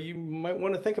so you might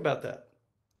want to think about that.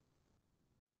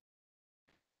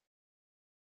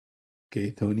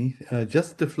 Okay, Tony.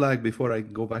 Just to flag before I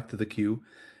go back to the queue,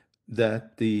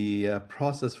 that the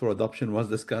process for adoption was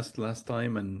discussed last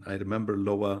time, and I remember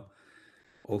Loa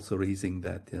also raising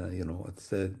that,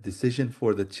 it's a decision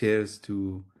for the chairs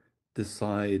to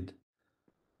decide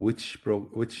which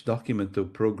document to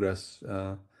progress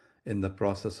in the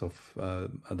process of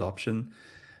adoption.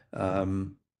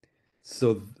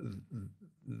 So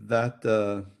that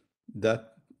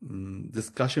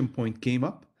discussion point came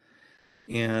up,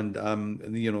 and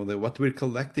what we're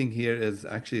collecting here is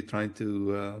actually trying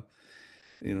to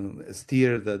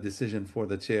steer the decision for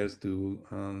the chairs to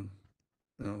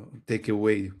take a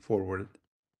way forward.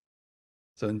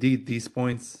 So indeed, these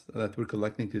points that we're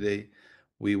collecting today,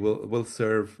 we will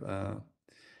serve a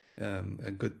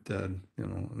good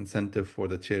incentive for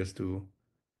the chairs to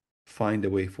find a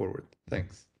way forward.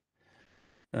 Thanks.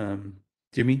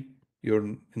 Jimmy, you're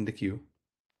in the queue.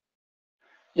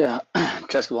 Yeah,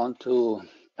 just want to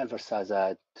emphasize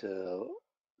that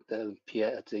the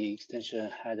extension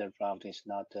header draft is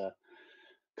not a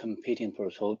competing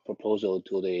proposal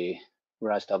to the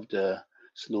rest of the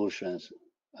solutions.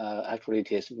 Actually,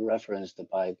 it is referenced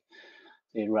by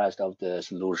the rest of the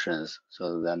solutions,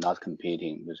 so they're not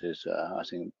competing. This is, I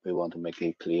think, we want to make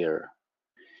it clear.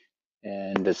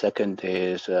 And the second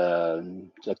is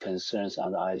the concerns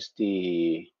on the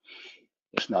ISD.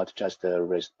 It's not just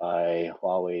raised by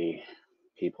Huawei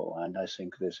people, and I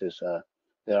think this is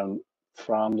there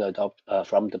from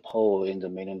the poll in the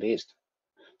mailing list.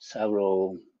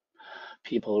 Several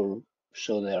people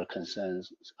show their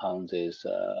concerns on this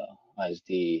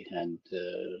ISD and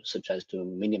suggest to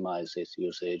minimize its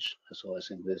usage. So I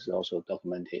think this is also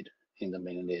documented in the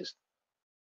mailing list.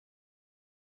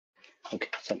 Okay,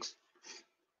 thanks.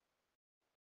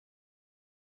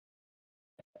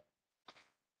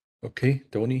 Okay,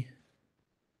 Tony.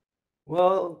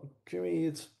 Well, Jimmy,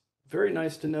 it's very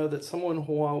nice to know that someone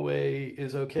Huawei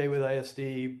is okay with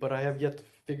ISD, but I have yet to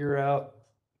figure out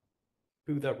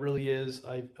who that really is.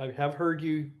 I have heard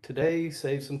you today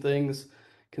say some things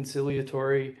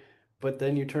conciliatory, but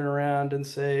then you turn around and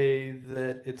say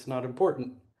that it's not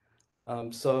important.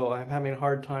 So I'm having a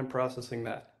hard time processing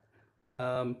that.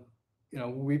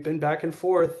 we've been back and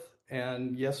forth,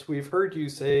 and yes, we've heard you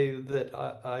say that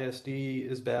ISD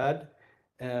is bad,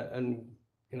 and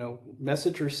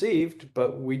message received,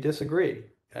 but we disagree,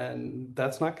 and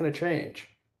that's not going to change.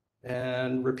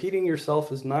 And repeating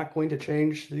yourself is not going to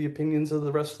change the opinions of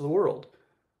the rest of the world.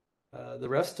 The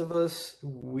rest of us,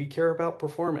 we care about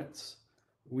performance.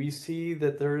 We see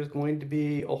that there is going to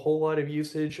be a whole lot of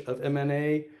usage of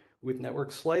MNA with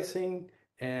network slicing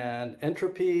and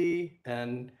entropy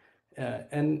and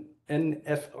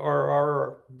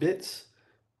NFRR bits,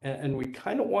 and we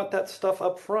kind of want that stuff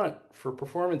up front for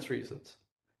performance reasons.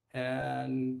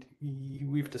 And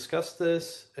we've discussed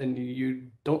this, and you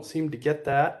don't seem to get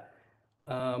that.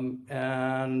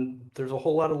 And there's a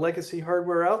whole lot of legacy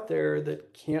hardware out there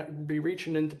that can't be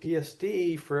reaching into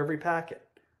PSD for every packet.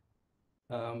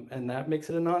 And that makes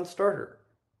it a non-starter.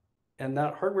 And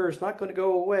that hardware is not going to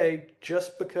go away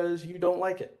just because you don't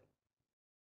like it.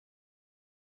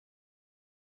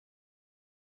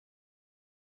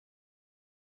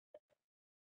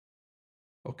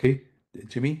 Okay,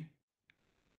 Jimmy?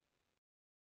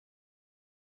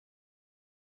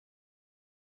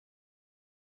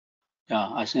 Yeah,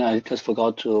 I think I just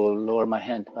forgot to lower my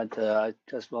hand, but I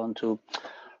just want to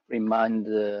remind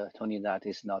Tony that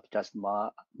it's not just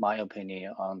my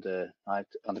opinion on the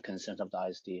concerns of the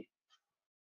ISD.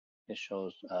 It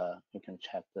shows you can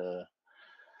check the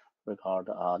record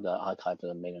the archive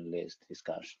the mailing list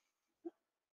discussion.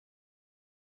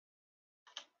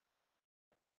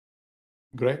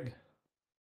 Greg?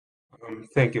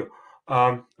 Thank you.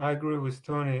 I agree with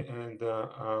Tony, and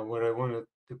what I wanted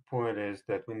to point is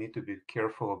that we need to be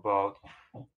careful about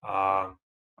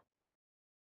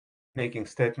making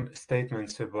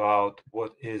statements about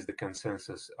what is the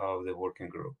consensus of the working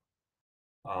group.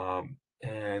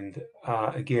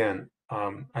 Again,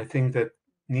 I think that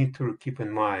need to keep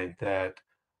in mind that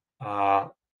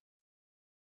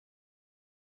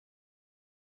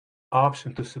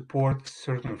option to support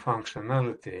certain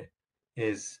functionality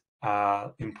is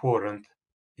important,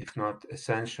 if not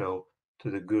essential, to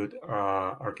the good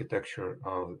architecture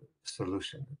of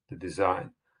solution, the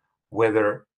design.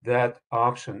 Whether that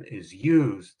option is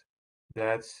used,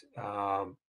 that's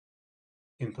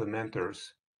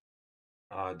implementers'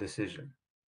 decision.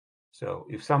 So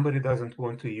if somebody doesn't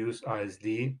want to use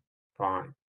ISD,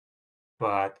 fine.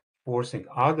 But forcing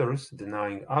others,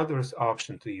 denying others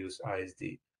option to use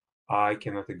ISD, I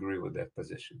cannot agree with that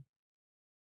position.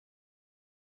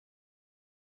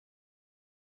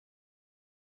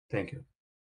 Thank you.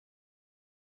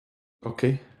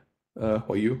 Okay,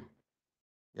 what you?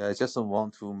 Yeah, I just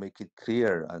want to make it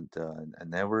clear, and I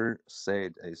never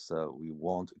said is we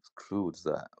want to exclude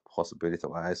the possibility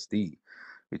of ISD.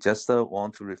 We just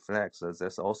want to reflect that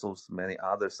there's also many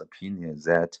others' opinions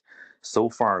that so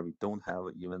far we don't have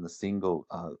even a single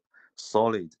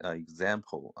solid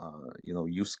example,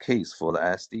 use case for the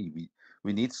ISD.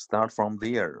 We need to start from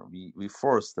there. We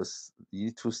first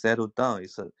need to settle down.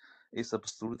 It's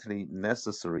absolutely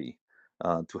necessary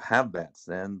to have that.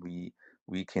 Then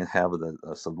we can have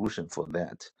a solution for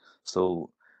that.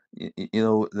 So,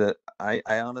 I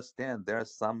understand there are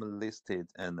some listed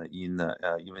and in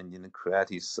even in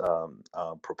Creative's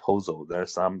proposal, there are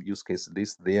some use case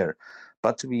list there,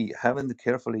 but we haven't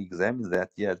carefully examined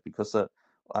that yet because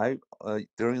I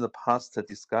during the past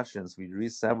discussions we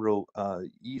raised several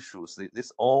issues.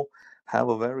 This all have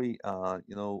a very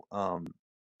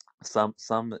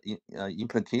some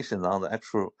implications on the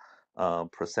actual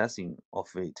processing of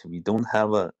it. We don't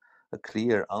have a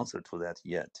clear answer to that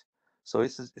yet. So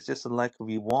it's just like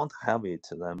we won't have it,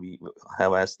 then we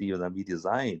have SD, then we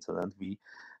design it, and we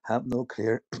have no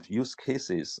clear use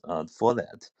cases for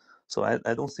that. So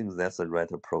I don't think that's the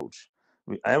right approach.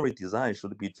 Every design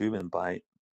should be driven by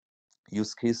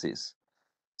use cases.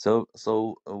 So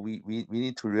we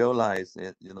need to realize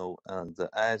that the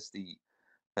ISD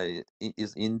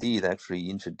is indeed actually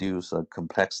introduce a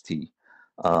complexity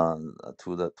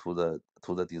to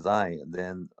the design.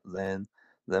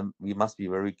 Then we must be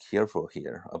very careful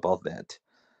here about that.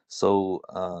 So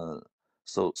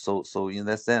so in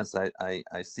that sense,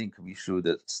 I think we should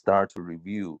start to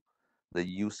review the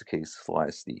use case for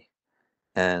ISD,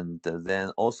 and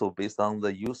then also based on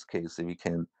the use case, we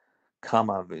can come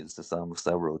up with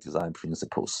several design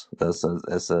principles. That's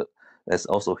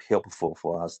also helpful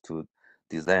for us to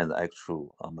design the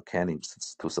actual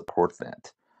mechanisms to support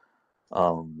that.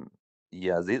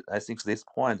 Yeah, I think this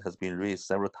point has been raised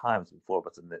several times before,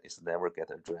 but it's never get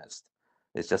addressed.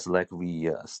 It's just like we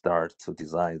start to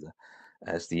design the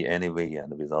SD anyway,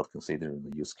 and without considering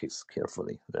the use case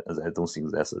carefully. I don't think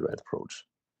that's the right approach.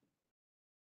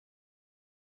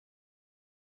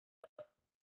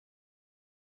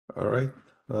 All right.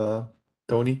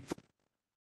 Tony?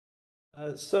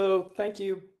 So thank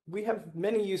you. We have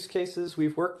many use cases.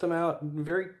 We've worked them out in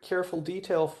very careful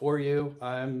detail for you.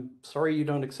 I'm sorry you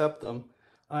don't accept them.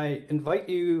 I invite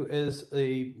you as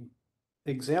a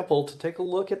example to take a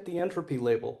look at the entropy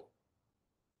label.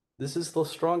 This is the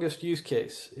strongest use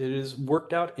case. It is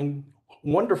worked out in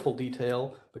wonderful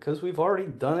detail because we've already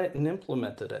done it and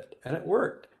implemented it, and it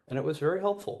worked, and it was very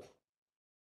helpful.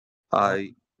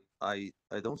 I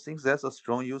don't think that's a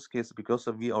strong use case because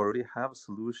we already have a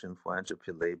solution for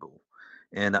entropy label.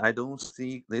 And I don't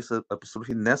see this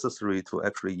absolutely necessary to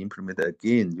actually implement it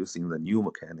again using the new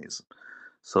mechanism.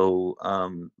 So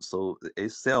so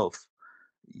itself,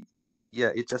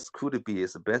 yeah, it just could be,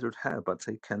 it's better to have, but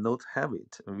they cannot have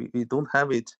it. We don't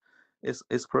have it,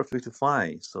 it's perfectly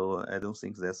fine. So I don't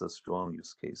think that's a strong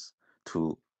use case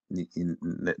to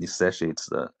necessitate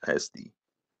the SD.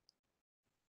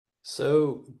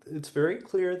 So it's very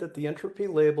clear that the entropy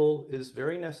label is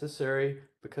very necessary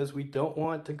because we don't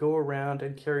want to go around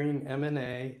and carrying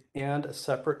MNA and a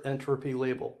separate entropy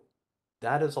label.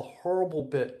 That is a horrible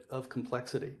bit of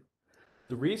complexity.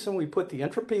 The reason we put the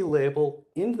entropy label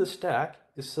in the stack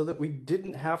is so that we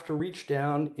didn't have to reach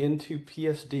down into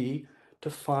PSD to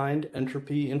find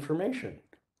entropy information.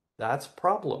 That's a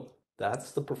problem.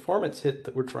 That's the performance hit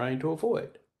that we're trying to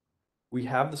avoid. We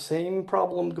have the same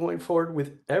problem going forward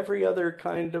with every other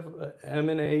kind of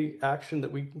M&A action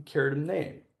that we care to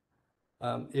name.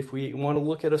 If we want to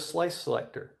look at a slice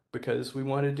selector because we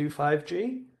want to do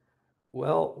 5G,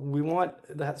 well, we want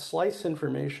that slice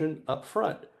information up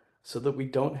front so that we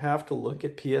don't have to look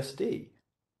at PSD.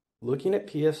 Looking at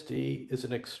PSD is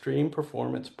an extreme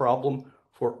performance problem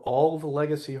for all the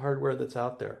legacy hardware that's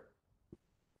out there.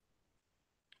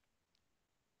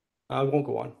 I won't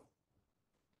go on.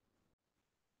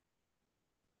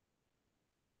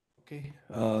 Okay.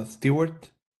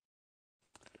 Stewart?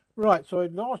 Right, so I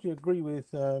largely agree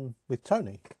with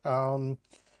Tony. And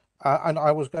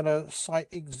I was going to cite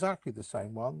exactly the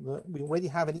same one, that we already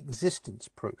have an existence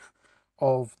proof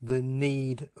of the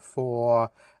need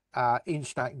for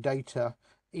in-stack data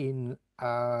in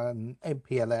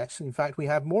MPLS. In fact, we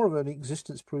have more of an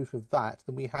existence proof of that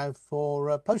than we have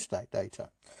for post-stack data,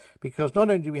 because not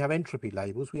only do we have entropy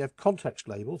labels, we have context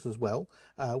labels as well,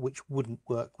 which wouldn't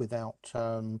work without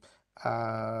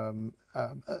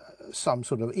some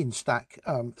sort of in-stack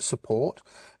support,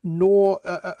 nor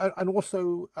and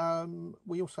also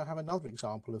we also have another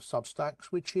example of substacks,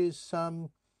 which is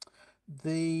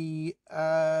the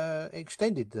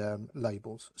extended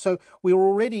labels. So we're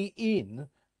already in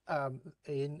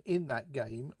that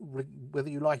game, whether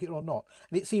you like it or not.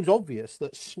 And it seems obvious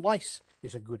that slice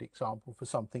is a good example for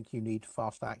something you need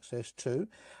fast access to.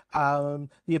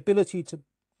 The ability to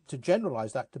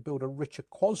generalize that to build a richer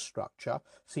quaz structure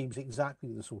seems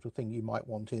exactly the sort of thing you might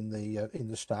want in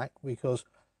the stack, because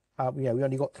we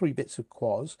only got 3 bits of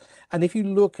quaz. And if you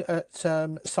look at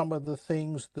some of the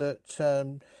things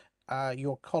that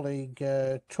your colleague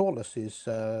Torlus is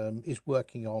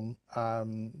working on,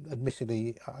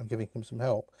 admittedly I'm giving him some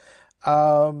help,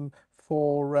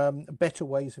 for better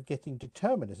ways of getting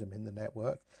determinism in the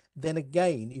network, then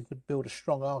again you could build a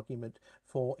strong argument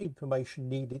for information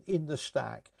needed in the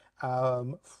stack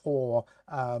for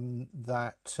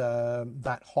that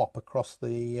hop across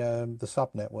the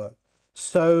subnetwork.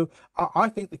 So I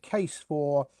think the case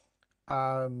for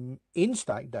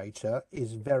in-stack data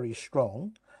is very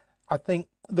strong. I think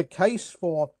the case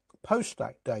for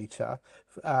post-stack data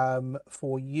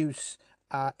for use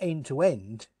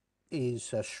end-to-end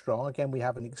is strong. Again, we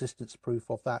have an existence proof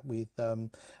of that with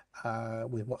what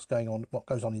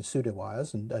goes on in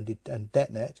pseudowires and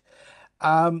DetNet.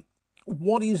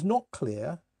 What is not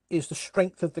clear is the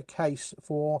strength of the case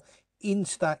for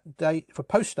in-stack data, for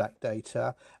post-stack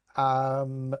data,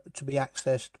 to be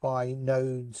accessed by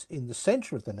nodes in the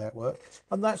center of the network.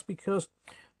 And that's because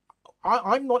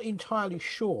I'm not entirely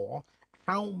sure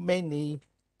how many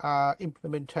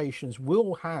implementations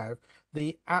will have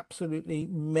the absolutely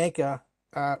mega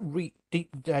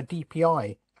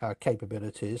DPI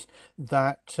capabilities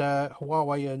that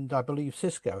Huawei and I believe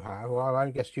Cisco have. Well,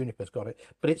 I guess Juniper's got it,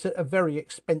 but it's a very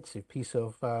expensive piece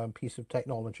of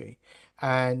technology,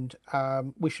 and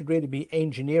we should really be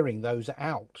engineering those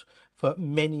out for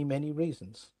many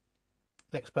reasons.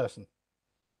 Next person.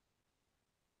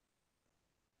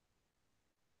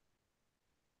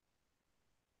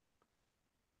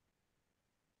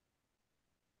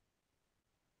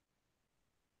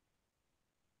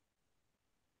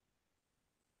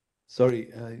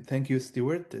 Sorry, thank you,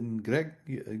 Stewart. And Greg,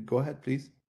 go ahead, please.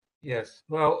 Yes.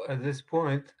 Well, at this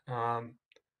point,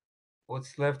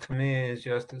 what's left for me is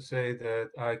just to say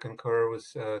that I concur with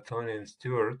Tony and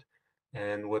Stuart,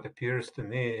 and what appears to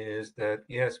me is that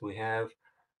yes, we have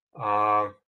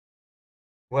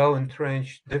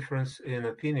well-entrenched difference in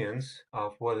opinions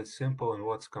of what is simple and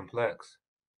what's complex.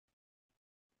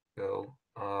 So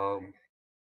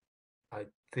I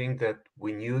think that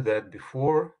we knew that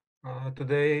before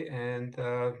today, and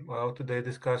well, today's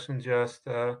discussion just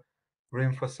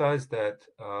reemphasized that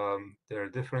there are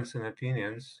differences in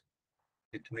opinions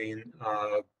between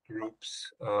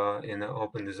groups in an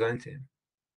open design team.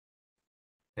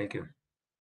 Thank you.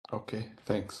 Okay,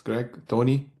 thanks, Greg.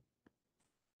 Tony?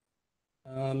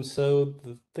 So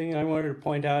the thing I wanted to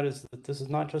point out is that this is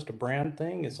not just a brand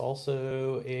thing, it's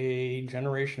also a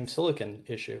generation of silicon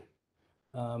issue.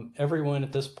 Everyone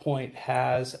at this point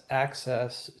has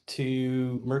access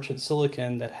to merchant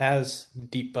silicon that has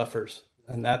deep buffers,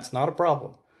 and that's not a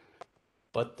problem.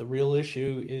 But the real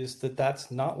issue is that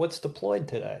that's not what's deployed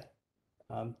today.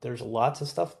 There's lots of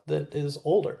stuff that is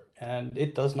older, and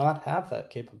it does not have that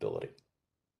capability.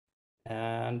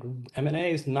 And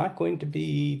M&A is not going to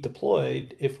be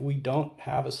deployed if we don't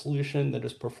have a solution that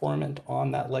is performant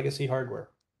on that legacy hardware.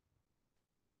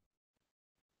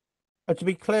 To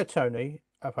be clear, Tony,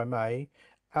 if I may,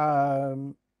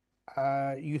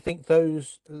 you think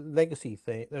those legacy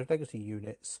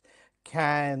units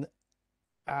can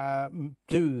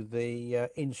do the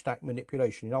in-stack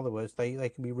manipulation? In other words, they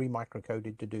can be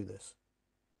remicrocoded to do this.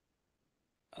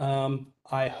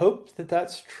 I hope that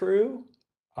that's true.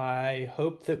 I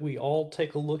hope that we all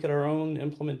take a look at our own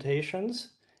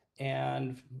implementations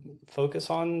and focus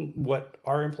on what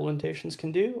our implementations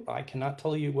can do. I cannot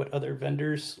tell you what other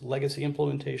vendors' legacy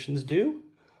implementations do.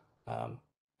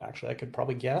 Actually, I could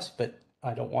probably guess, but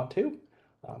I don't want to.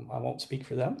 I won't speak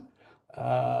for them.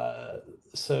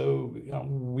 So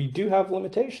we do have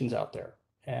limitations out there,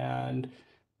 and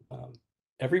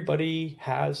everybody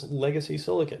has legacy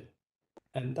silicon.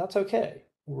 And that's okay.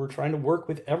 We're trying to work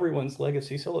with everyone's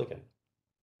legacy silicon.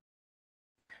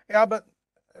 Yeah, but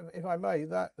if I may,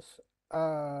 that's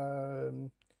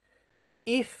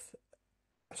if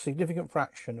a significant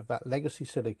fraction of that legacy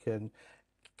silicon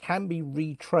can be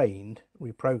reprogrammed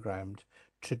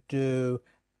to do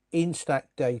in-stack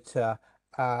data,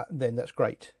 then that's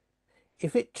great.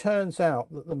 If it turns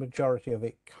out that the majority of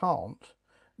it can't,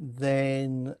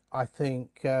 then I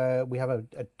think we have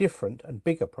a different and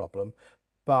bigger problem,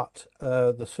 but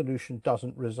the solution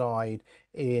doesn't reside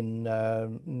in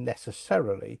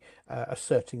necessarily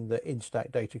asserting that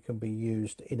in-stack data can be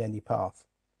used in any path.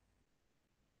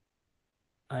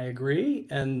 I agree,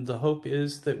 and the hope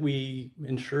is that we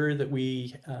ensure that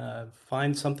we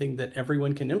find something that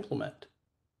everyone can implement.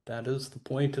 That is the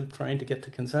point of trying to get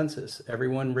to consensus.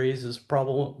 Everyone raises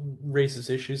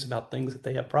issues about things that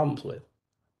they have problems with.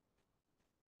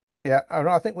 Yeah, and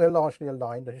I think we're largely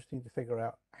aligned. I just need to figure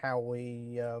out how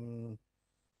we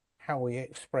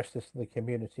express this to the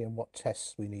community and what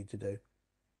tests we need to do.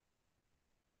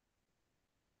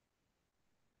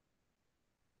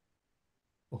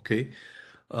 Okay.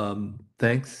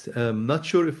 Thanks. Not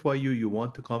sure if you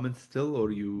want to comment still,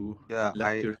 or you Yeah, left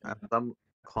I your have some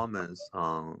comments.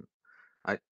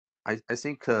 I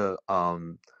think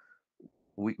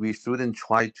we shouldn't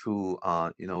try to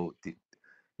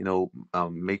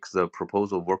make the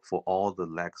proposal work for all the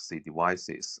legacy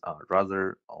devices.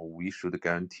 Rather, we should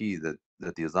guarantee that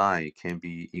the design can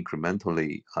be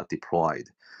incrementally deployed.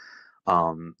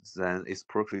 Then it's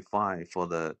perfectly fine for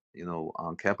the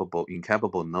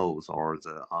incapable nodes or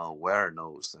the unaware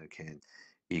nodes that can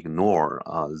ignore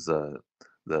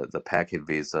the packet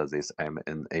with this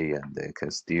MNA, and they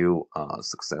can still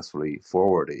successfully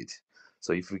forward it.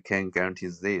 So if we can guarantee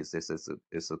this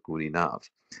is good enough.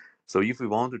 So if we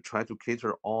want to try to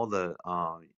cater all the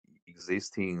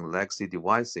existing legacy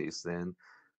devices, then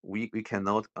we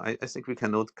cannot. I think we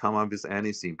cannot come up with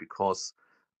anything, because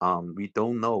we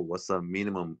don't know what's the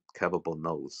minimum capable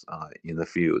nodes in the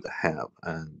field have,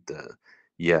 and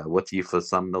yeah, what if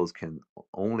some nodes can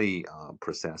only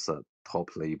process a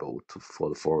top label for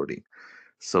the forwarding?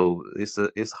 So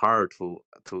it's hard to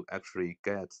actually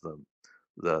get the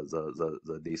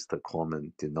least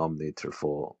common denominator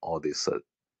for all these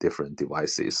different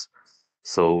devices.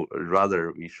 So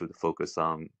rather, we should focus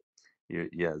on,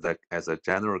 that as a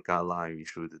general guideline, we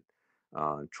should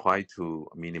try to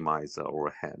minimize the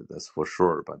overhead. That's for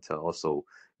sure. But also,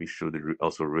 we should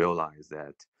also realize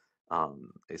that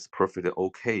it's perfectly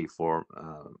okay for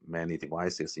many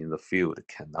devices in the field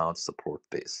cannot support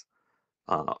this.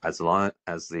 As long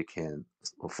as they can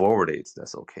forward it,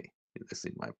 that's okay. That's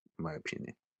in my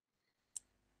opinion.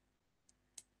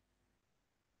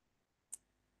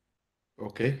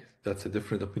 Okay, that's a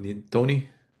different opinion. Tony?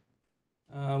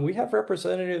 We have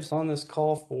representatives on this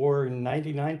call for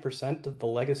 99% of the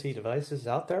legacy devices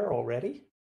out there already.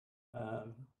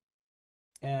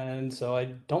 And so I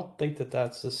don't think that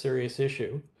that's a serious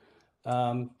issue.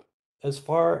 As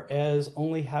far as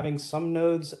only having some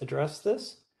nodes address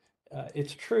this,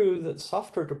 it's true that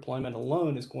software deployment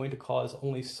alone is going to cause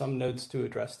only some nodes to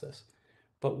address this.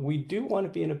 But we do want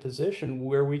to be in a position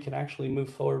where we can actually move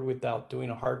forward without doing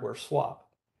a hardware swap.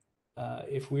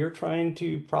 If we're trying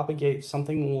to propagate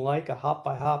something like a hop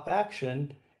by hop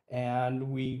action, and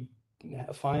we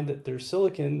find that there's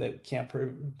silicon that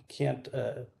can't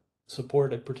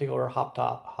support a particular hop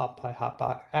by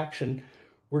hop action,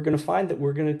 we're going to find that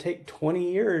we're going to take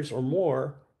 20 years or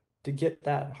more to get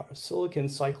that silicon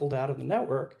cycled out of the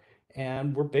network,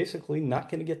 and we're basically not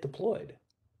going to get deployed.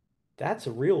 That's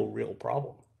a real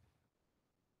problem.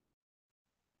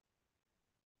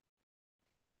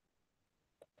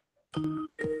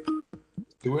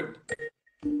 Stuart?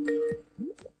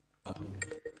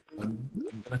 I'm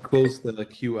gonna close the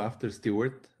queue after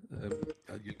Stuart.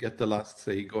 You get the last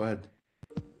say. Go ahead.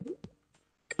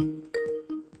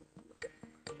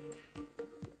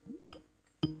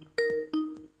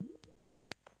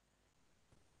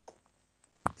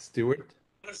 Stuart?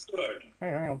 Understood.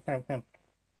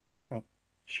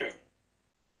 Sure.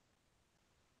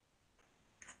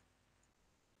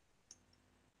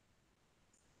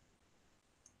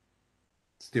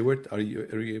 Stuart, are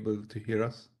you able to hear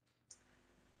us?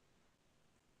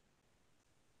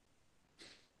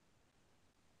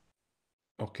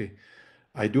 Okay.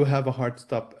 I do have a hard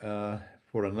stop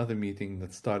for another meeting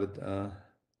that started,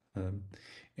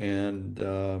 and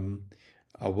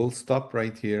I will stop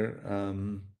right here.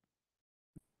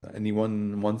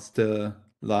 Anyone wants the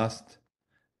last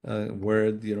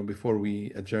word, before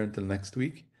we adjourn till next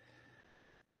week?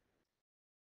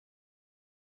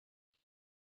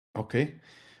 Okay.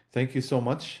 Thank you so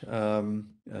much,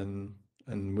 and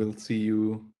we'll see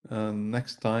you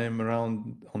next time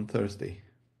around on Thursday.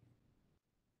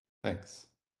 Thanks.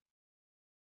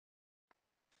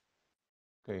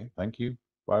 Okay, thank you.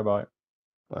 Bye-bye.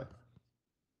 Bye.